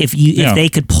house. Like if they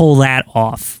could pull that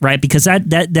off, right? Because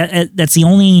that's the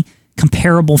only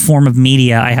comparable form of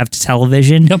media I have to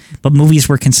television. Yep. But movies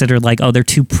were considered like, they're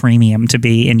too premium to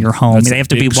be in your home. They have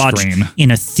to be watched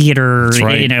in a theater,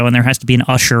 right. And there has to be an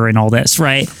usher and all this,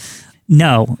 right?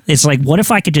 No, it's like, what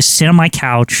if I could just sit on my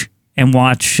couch and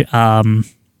watch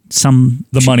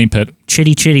The Money Pit.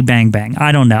 Chitty Chitty Bang Bang.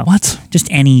 I don't know. What? Just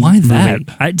any Why movie. that?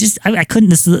 I couldn't.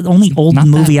 This is the only old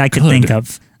movie I could think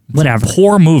of. Whatever.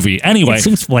 Poor movie. Anyway.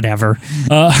 It's whatever.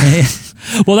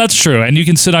 Well, that's true. And you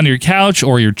can sit on your couch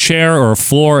or your chair or a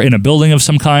floor in a building of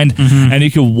some kind, and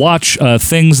you can watch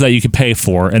things that you can pay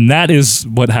for. And that is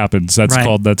what happens. That's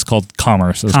called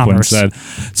commerce, as Quinn said.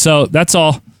 So that's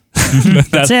all.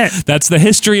 That's it. That's the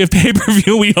history of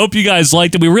pay-per-view. We hope you guys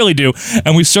liked it. We really do.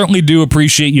 And we certainly do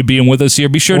appreciate you being with us here.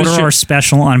 Be sure to order our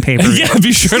special on pay-per-view. Yeah,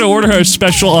 be sure to order our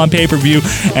special on pay-per-view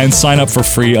and sign up for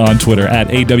free on Twitter at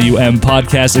AWM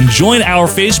Podcast and join our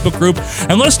Facebook group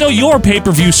and let us know your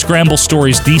pay-per-view scramble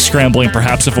stories, descrambling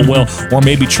perhaps, if it will, or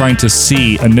maybe trying to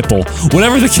see a nipple.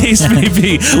 Whatever the case may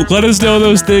be, let us know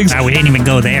those things. We didn't even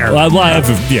go there. We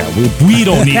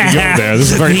don't need to go there.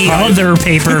 This is very other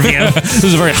pay-per-view. This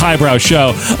is a very highbrow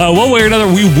show. One way or another,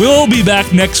 we will be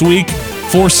back next week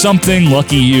for something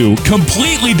lucky you.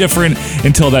 Completely different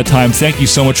until that time. Thank you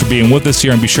so much for being with us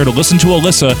here, and be sure to listen to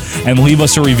Alyssa and leave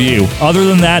us a review. Other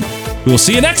than that, we will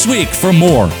see you next week for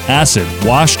more Acid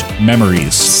Washed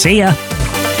Memories. See ya.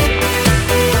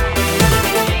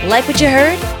 Like what you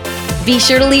heard? Be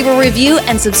sure to leave a review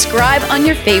and subscribe on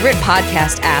your favorite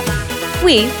podcast app.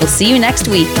 We will see you next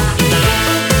week.